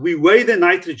count, we weigh the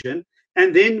nitrogen,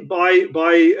 and then by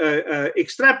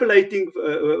extrapolating,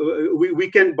 we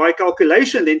can by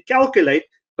calculation then calculate,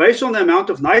 based on the amount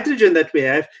of nitrogen that we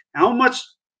have, how much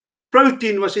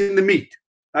protein was in the meat,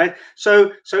 right?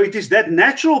 So it is that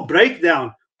natural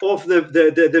breakdown of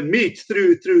the meat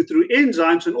through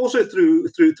enzymes and also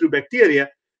through bacteria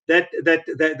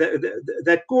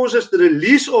that causes the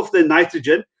release of the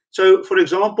nitrogen. So, for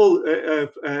example,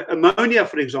 ammonia,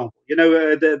 for example,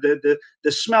 the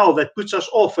smell that puts us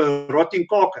off a rotting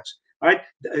carcass, right?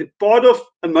 Part of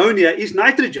ammonia is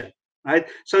nitrogen. Right,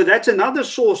 so that's another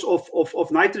source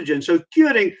of nitrogen. So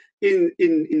curing in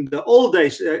the old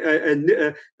days,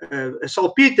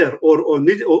 saltpeter or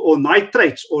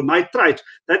nitrates or nitrites,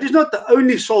 that is not the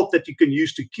only salt that you can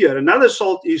use to cure. Another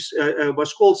salt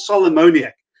was called sal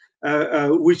ammoniac,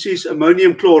 which is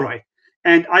ammonium chloride.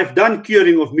 And I've done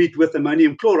curing of meat with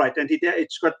ammonium chloride, and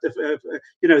it's got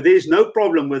there's no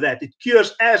problem with that. It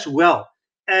cures as well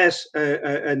as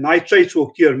nitrates will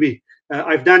cure meat.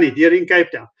 I've done it here in Cape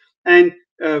Town. And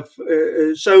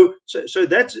so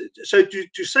that's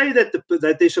to say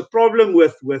that there's a problem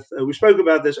with we spoke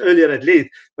about this earlier at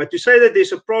length, but to say that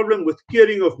there's a problem with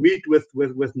curing of meat with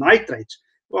nitrates,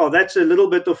 well, that's a little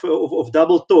bit of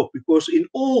double talk, because in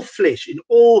all flesh, in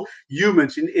all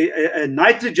humans,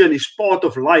 nitrogen is part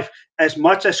of life as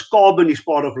much as carbon is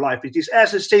part of life. It is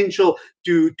as essential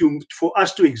for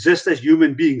us to exist as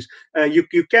human beings. You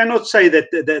cannot say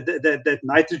that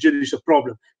nitrogen is a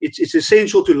problem. It's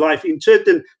essential to life in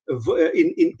certain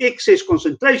in excess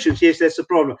concentrations. Yes, that's a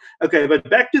problem. Okay, but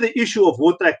back to the issue of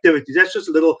water activity. That's just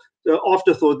a little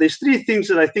afterthought. There's three things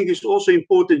that I think is also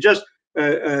important, just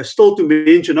still to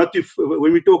mention, not to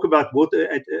when we talk about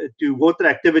water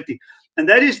activity, and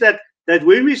that is that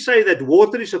when we say that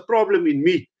water is a problem in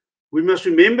meat, we must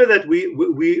remember that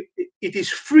it is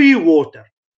free water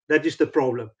that is the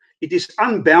problem. It is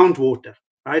unbound water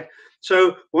right?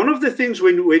 So one of the things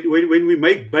when we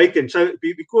make bacon, so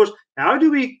because how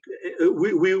do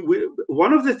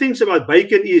one of the things about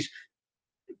bacon is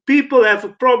people have a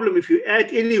problem if you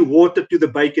add any water to the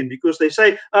bacon, because they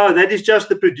say, oh, that is just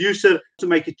the producer to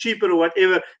make it cheaper or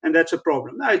whatever, and that's a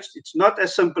problem. No, it's not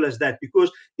as simple as that,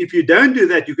 because if you don't do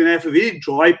that, you can have a very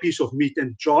dry piece of meat,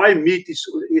 and dry meat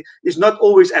is not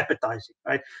always appetizing,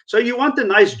 right? So you want a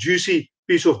nice juicy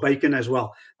piece of bacon as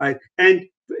well, right? And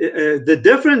the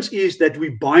difference is that we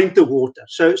bind the water.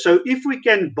 So if we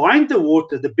can bind the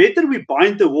water, the better we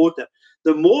bind the water,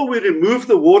 the more we remove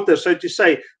the water, so to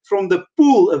say, from the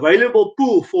pool, available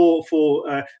pool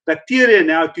for bacteria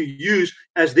now to use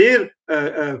as their,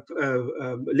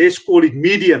 let's call it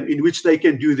medium in which they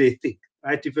can do their thing,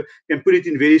 right? If you can put it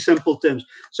in very simple terms.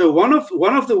 So one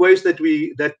of the ways that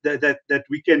we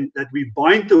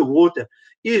bind the water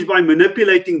is by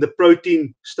manipulating the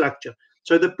protein structure.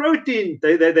 So the protein,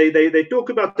 they talk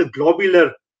about the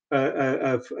globular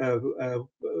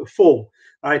form.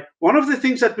 Right. One of the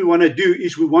things that we want to do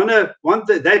is we want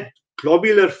that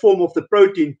globular form of the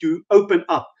protein to open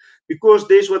up, because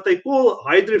there's what they call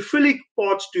hydrophilic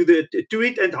parts to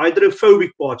it and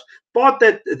hydrophobic parts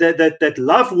that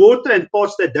love water and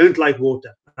parts that don't like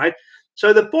water. Right.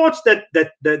 So the parts that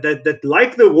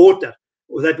like the water,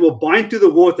 or that will bind to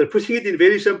the water, putting it in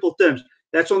very simple terms,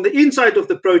 that's on the inside of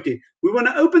the protein. We want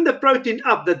to open the protein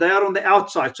up that they are on the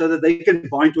outside so that they can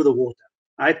bind to the water.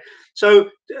 Right. So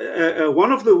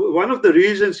one of the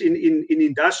reasons in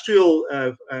industrial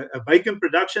bacon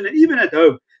production, and even at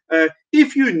home,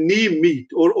 if you knee meat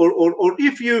or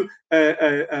if you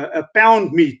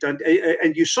pound meat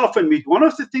and you soften meat, one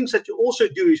of the things that you also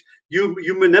do is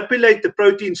you manipulate the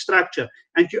protein structure,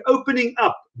 and you're opening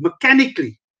up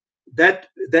mechanically that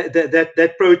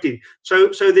protein. So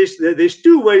there's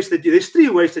three ways that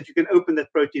you can open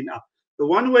that protein up. The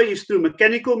one way is through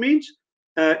mechanical means.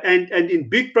 And in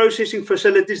big processing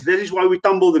facilities, that is why we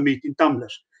tumble the meat in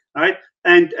tumblers, right?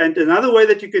 And another way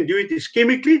that you can do it is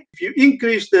chemically. If you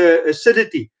increase the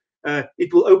acidity,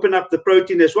 it will open up the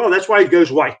protein as well. That's why it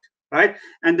goes white, right?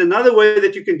 And another way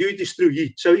that you can do it is through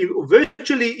heat. So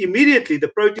virtually immediately the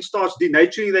protein starts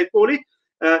denaturing, they call it.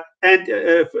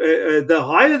 The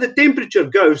higher the temperature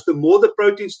goes, the more the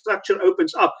protein structure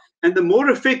opens up, and the more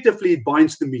effectively it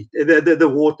binds the meat, the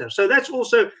water. So that's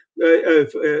also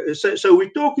so we're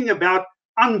talking about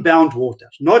unbound water,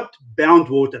 not bound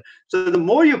water. So the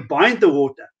more you bind the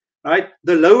water, right,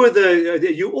 the lower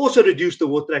you also reduce the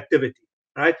water activity,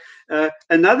 right?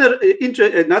 Another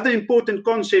important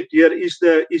concept here is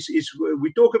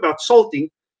we talk about salting,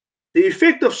 the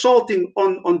effect of salting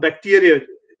on bacteria.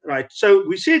 Right. So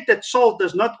we said that salt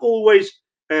does not always,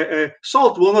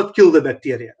 salt will not kill the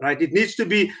bacteria. Right. It needs to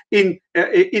be in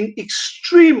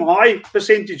extreme high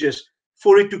percentages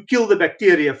for it to kill the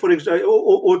bacteria, for example,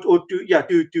 or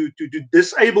to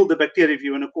disable the bacteria, if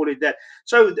you want to call it that.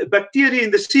 So the bacteria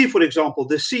in the sea, for example,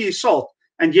 the sea is salt,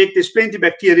 and yet there's plenty of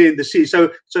bacteria in the sea.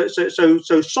 So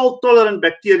salt tolerant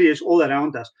bacteria is all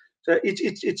around us. So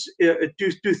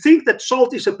to think that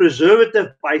salt is a preservative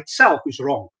by itself is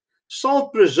wrong.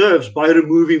 Salt preserves by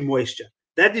removing moisture.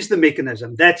 That is the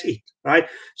mechanism. That's it, right?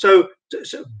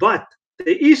 But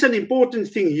there is an important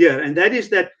thing here, and that is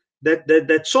that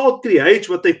salt creates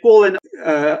what they call an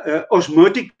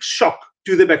osmotic shock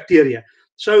to the bacteria.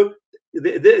 So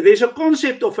there's a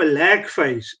concept of a lag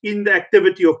phase in the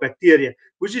activity of bacteria,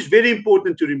 which is very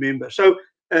important to remember. So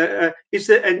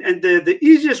the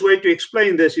easiest way to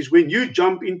explain this is when you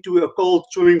jump into a cold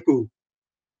swimming pool.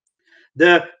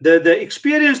 The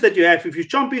experience that you have if you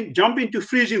jump into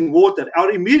freezing water,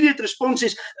 our immediate response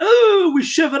is, oh, we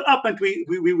shiver up, and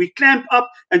we clamp up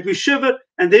and we shiver,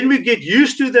 and then we get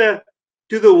used to the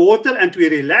water, and we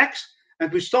relax,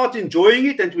 and we start enjoying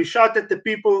it, and we shout at the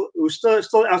people who are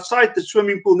still outside the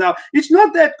swimming pool. Now, it's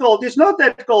not that cold,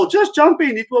 just jump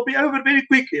in, it will be over very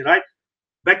quickly, right?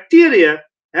 Bacteria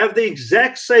have the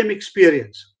exact same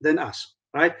experience than us,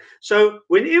 right? So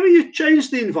whenever you change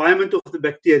the environment of the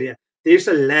bacteria, there's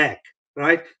a lag,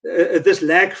 right? This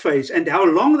lag phase, and how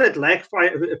long that lag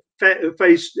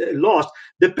phase lasts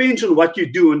depends on what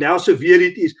you do and how severe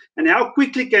it is, and how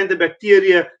quickly can the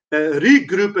bacteria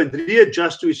regroup and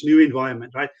readjust to its new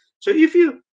environment, right? So if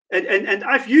you, and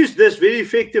I've used this very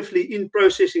effectively in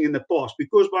processing in the past,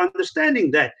 because by understanding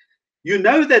that, you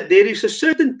know that there is a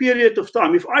certain period of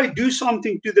time, if I do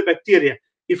something to the bacteria,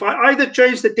 if I either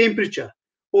change the temperature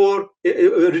or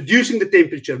reducing the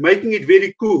temperature, making it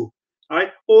very cool,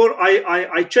 right? Or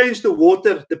I change the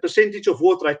water, the percentage of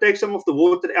water. I take some of the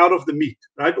water out of the meat,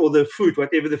 right? Or the food,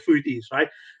 whatever the food is, right?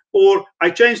 Or I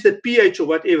change the pH or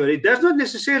whatever. It does not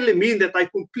necessarily mean that I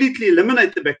completely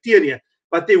eliminate the bacteria,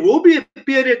 but there will be a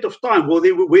period of time where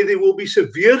there will be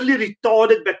severely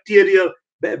retarded bacterial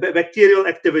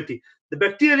activity. The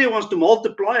bacteria wants to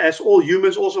multiply, as all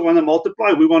humans also want to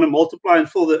multiply. We want to multiply and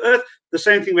fill the earth. The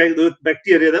same thing with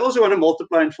bacteria. They also want to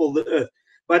multiply and fill the earth.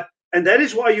 And that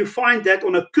is why you find that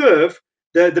on a curve,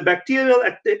 the bacterial,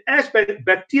 as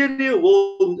bacteria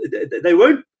will, they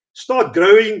won't start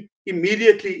growing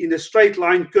immediately in a straight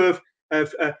line curve.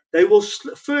 They will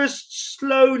first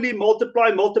slowly multiply,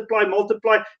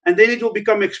 and then it will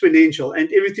become exponential,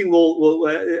 and everything will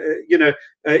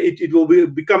it will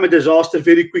become a disaster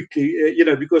very quickly,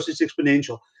 because it's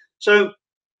exponential. So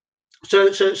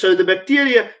the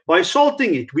bacteria, by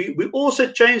salting it, we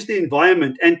also change the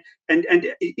environment, and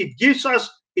it gives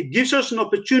us an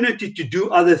opportunity to do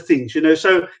other things,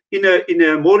 So in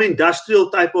a more industrial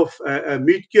type of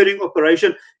meat curing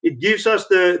operation, it gives us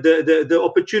the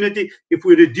opportunity, if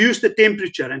we reduce the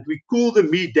temperature and we cool the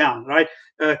meat down, right?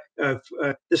 The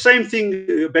same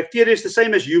thing, bacteria is the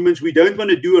same as humans. We don't want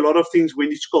to do a lot of things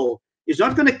when it's cold. It's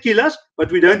not going to kill us,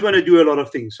 but we don't want to do a lot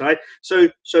of things, right? So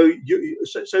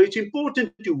it's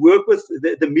important to work with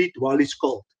the meat while it's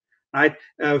cold. Right,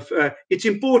 it's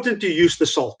important to use the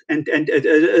salt, and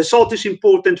salt is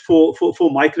important for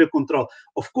micro control.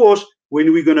 Of course,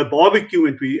 when we're going to barbecue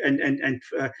and we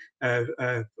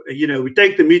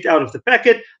take the meat out of the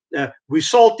packet, we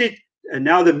salt it, and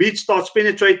now the meat starts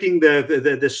penetrating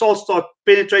the salt starts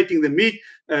penetrating the meat.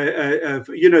 There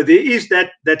is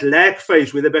that lag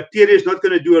phase where the bacteria is not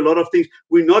going to do a lot of things.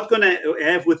 We're not going to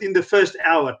have within the first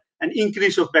hour an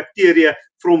increase of bacteria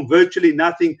from virtually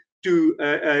nothing to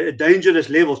dangerous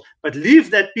levels, but leave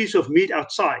that piece of meat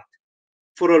outside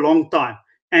for a long time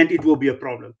and it will be a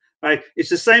problem, right?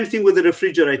 It's the same thing with the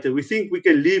refrigerator. We think we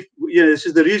can leave, this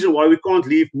is the reason why we can't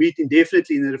leave meat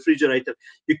indefinitely in the refrigerator.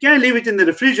 You can leave it in the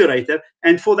refrigerator,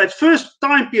 and for that first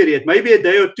time period, maybe a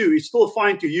day or two, it's still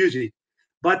fine to use it.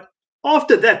 But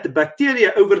after that, the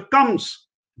bacteria overcomes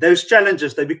those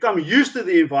challenges. They become used to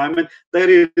the environment,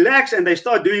 they relax, and they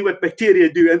start doing what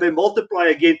bacteria do, and they multiply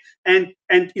again, and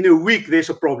in a week there's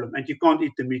a problem and you can't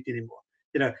eat the meat anymore.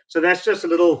 So that's just a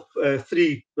little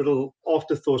three little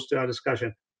afterthoughts to our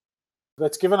discussion.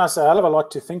 That's given us a hell of a lot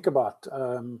to think about.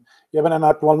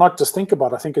 Well, not just think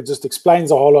about, I think it just explains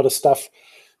a whole lot of stuff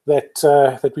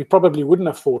that we probably wouldn't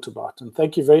have thought about, and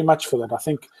thank you very much for that.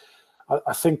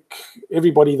 I think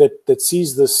everybody that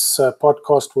sees this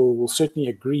podcast will certainly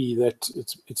agree that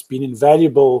it's been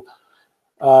invaluable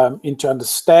into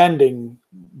understanding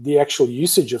the actual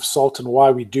usage of salt and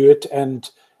why we do it, and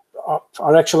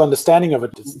our actual understanding of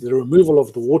it. It's the removal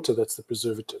of the water that's the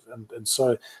preservative, and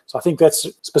so I think that's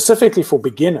specifically for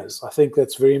beginners. I think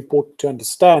that's very important to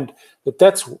understand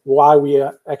that's why we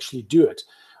actually do it.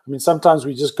 I mean, sometimes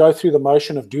we just go through the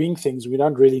motion of doing things. We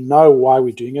don't really know why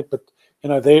we're doing it, but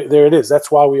there it is.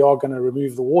 That's why we are going to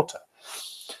remove the water.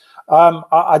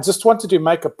 I just wanted to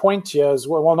make a point here as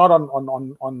well. Well, not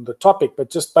on the topic, but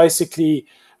just basically,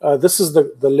 this is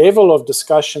the level of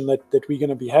discussion that we're going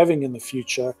to be having in the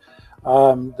future.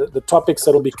 The topics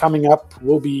that will be coming up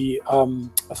will be,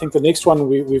 I think the next one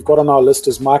we've got on our list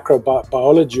is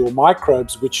microbiology, or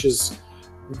microbes, which is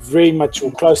very much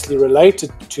or closely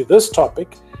related to this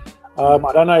topic. I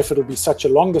don't know if it'll be such a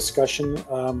long discussion.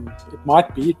 It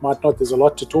might be, it might not. There's a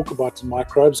lot to talk about in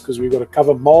microbes because we've got to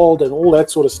cover mold and all that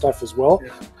sort of stuff as well,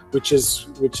 yeah. which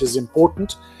is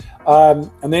important.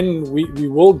 And then we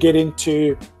will get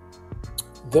into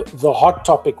the hot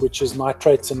topic, which is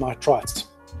nitrates and nitrites.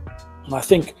 And I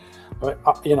think,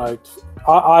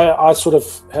 I sort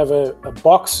of have a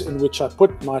box in which I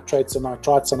put nitrates and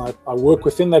nitrites, and I work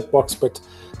within that box. But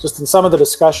just in some of the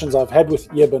discussions I've had with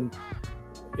Eben,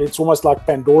 it's almost like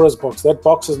Pandora's box. That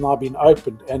box has now been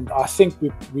opened, and I think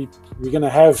we're going to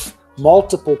have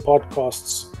multiple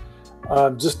podcasts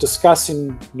just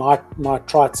discussing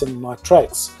nitrites and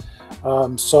nitrates.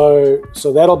 So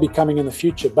that'll be coming in the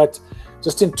future. But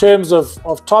just in terms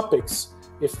of topics,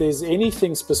 if there's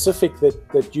anything specific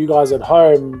that you guys at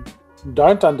home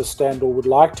don't understand or would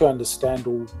like to understand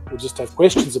or just have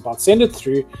questions about, send it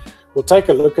through. We'll take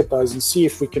a look at those and see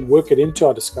if we can work it into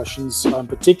our discussions,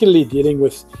 particularly dealing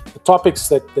with the topics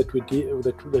that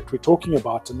we're talking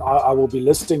about. And I will be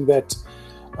listing that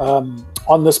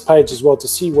on this page as well to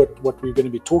see what we're going to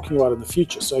be talking about in the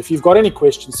future. So if you've got any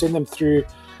questions, send them through.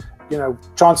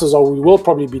 Chances are we will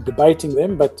probably be debating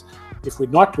them, but if we're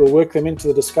not, we'll work them into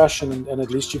the discussion, and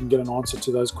at least you can get an answer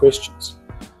to those questions.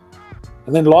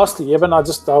 And then lastly, Eben, I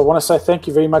want to say thank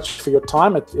you very much for your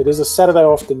time. It is a Saturday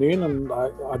afternoon,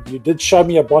 and you did show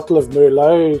me a bottle of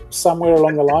Merlot somewhere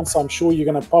along the line, so I'm sure you're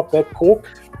going to pop that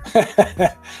cork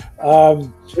There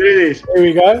it is. There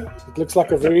we go. It looks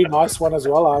like a very nice one as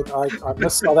well. I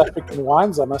miss South African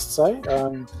wines, I must say.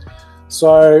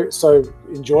 So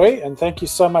enjoy, and thank you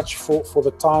so much for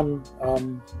the time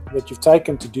that you've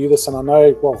taken to do this. And I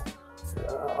know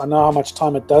how much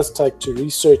time it does take to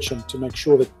research and to make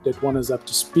sure that one is up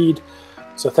to speed.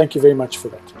 So thank you very much for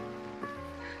that.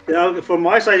 Yeah, from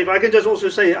my side, if I can just also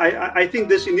say, I think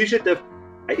this initiative,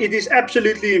 it is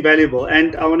absolutely invaluable,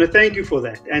 and I want to thank you for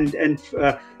that. And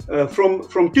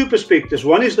from two perspectives.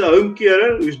 One is the home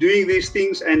carer who's doing these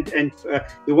things, and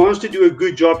he wants to do a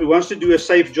good job, he wants to do a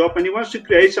safe job, and he wants to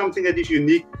create something that is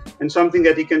unique and something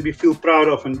that he can feel proud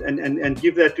of, and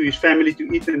give that to his family to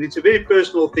eat. And it's a very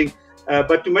personal thing.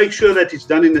 But to make sure that it's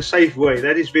done in a safe way,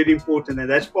 that is very important, and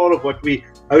that's part of what we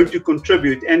hope to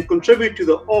contribute to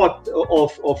the art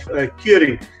of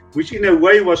curing, which in a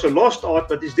way was a lost art,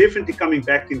 but is definitely coming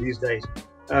back in these days.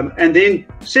 And then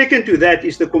second to that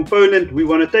is the component we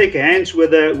want to take hands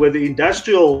with the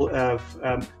industrial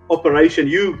operation.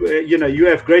 You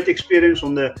have great experience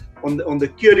on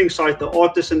the curing side, the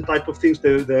artisan type of things,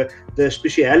 the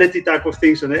speciality type of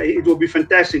things, and it will be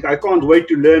fantastic. I can't wait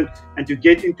to learn and to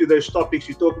get into those topics.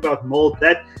 You talk about mold,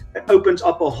 that opens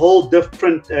up a whole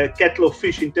different kettle of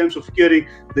fish in terms of curing,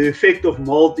 the effect of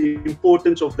mold, the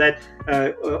importance of that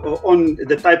on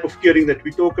the type of curing that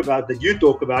you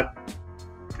talk about.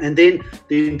 And then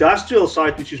the industrial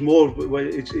side, which is more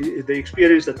it's the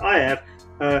experience that I have,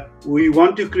 we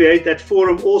want to create that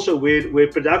forum also where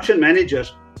production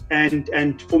managers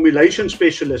and formulation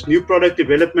specialists, new product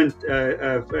development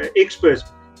experts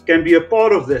can be a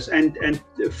part of this. And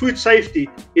food safety,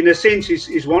 in a sense,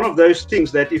 is one of those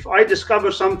things that if I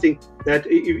discover something, that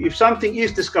if something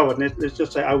is discovered, let's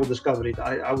just say I will discover it,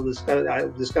 I will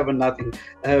discover nothing.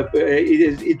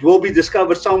 It will be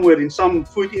discovered somewhere in some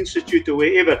food institute or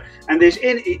wherever. And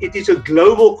it is a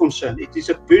global concern. It is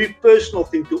a very personal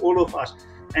thing to all of us.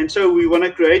 And so we want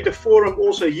to create a forum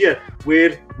also here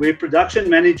where production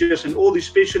managers and all these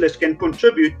specialists can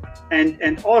contribute and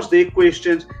ask their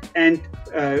questions. And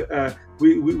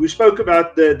we spoke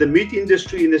about the meat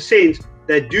industry in a sense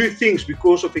that do things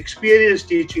because of experience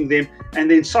teaching them, and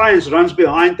then science runs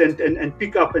behind and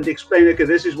pick up and explain, okay,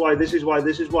 this is why, this is why,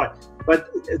 this is why. But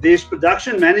there's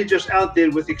production managers out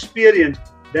there with experience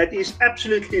that is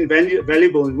absolutely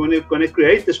invaluable, and we're going to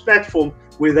create this platform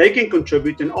where they can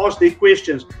contribute and ask their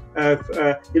questions.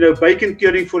 Bacon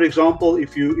curing, for example.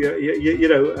 If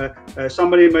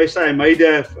somebody may say, I made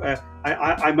a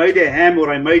ham, or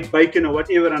I made bacon, or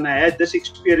whatever, and I had this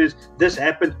experience, this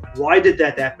happened. Why did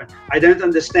that happen? I don't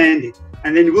understand it.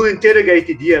 And then we'll interrogate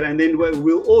it here, and then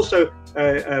we'll also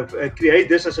create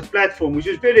this as a platform, which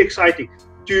is very exciting,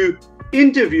 to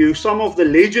interview some of the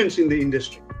legends in the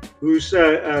industry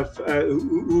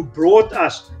who brought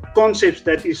us concepts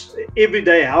that is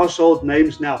everyday household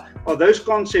names now. Or those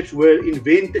concepts were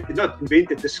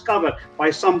discovered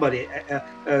by somebody.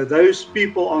 Those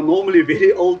people are normally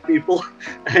very old people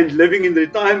and living in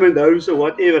retirement homes or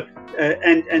whatever.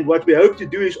 And what we hope to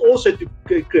do is also to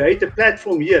create a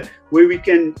platform here where we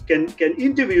can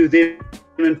interview them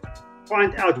and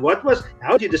find out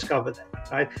how did you discover that,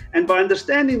 right? And by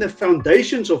understanding the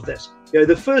foundations of this,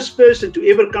 the first person to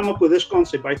ever come up with this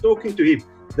concept, by talking to him,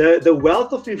 the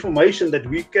wealth of information that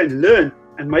we can learn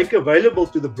and make available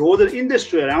to the broader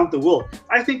industry around the world,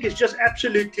 I think it's just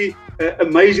absolutely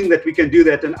amazing that we can do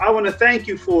that. And I want to thank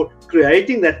you for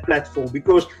creating that platform,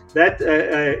 because that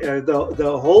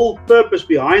the whole purpose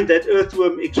behind that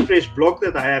Earthworm Express blog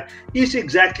that I have is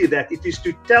exactly that. It is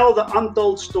to tell the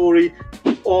untold story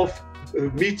of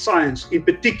meat science in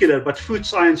particular, but food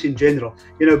science in general.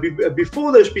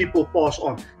 Before those people pass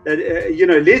on, that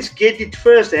let's get it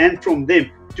firsthand from them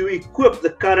to equip the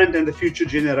current and the future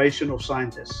generation of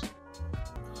scientists.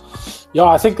 Yeah,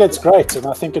 I think that's great, and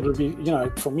I think it would be,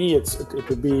 for me, it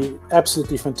would be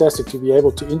absolutely fantastic to be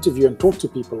able to interview and talk to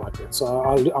people like that. So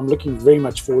I'm looking very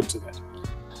much forward to that.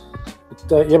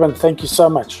 But, Eben, thank you so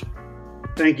much.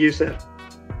 Thank you, sir.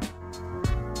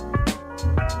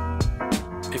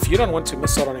 If you don't want to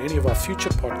miss out on any of our future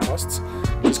podcasts,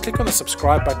 just click on the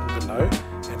subscribe button below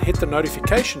and hit the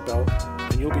notification bell,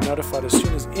 and you'll be notified as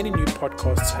soon as any new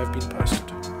podcasts have been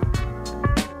posted.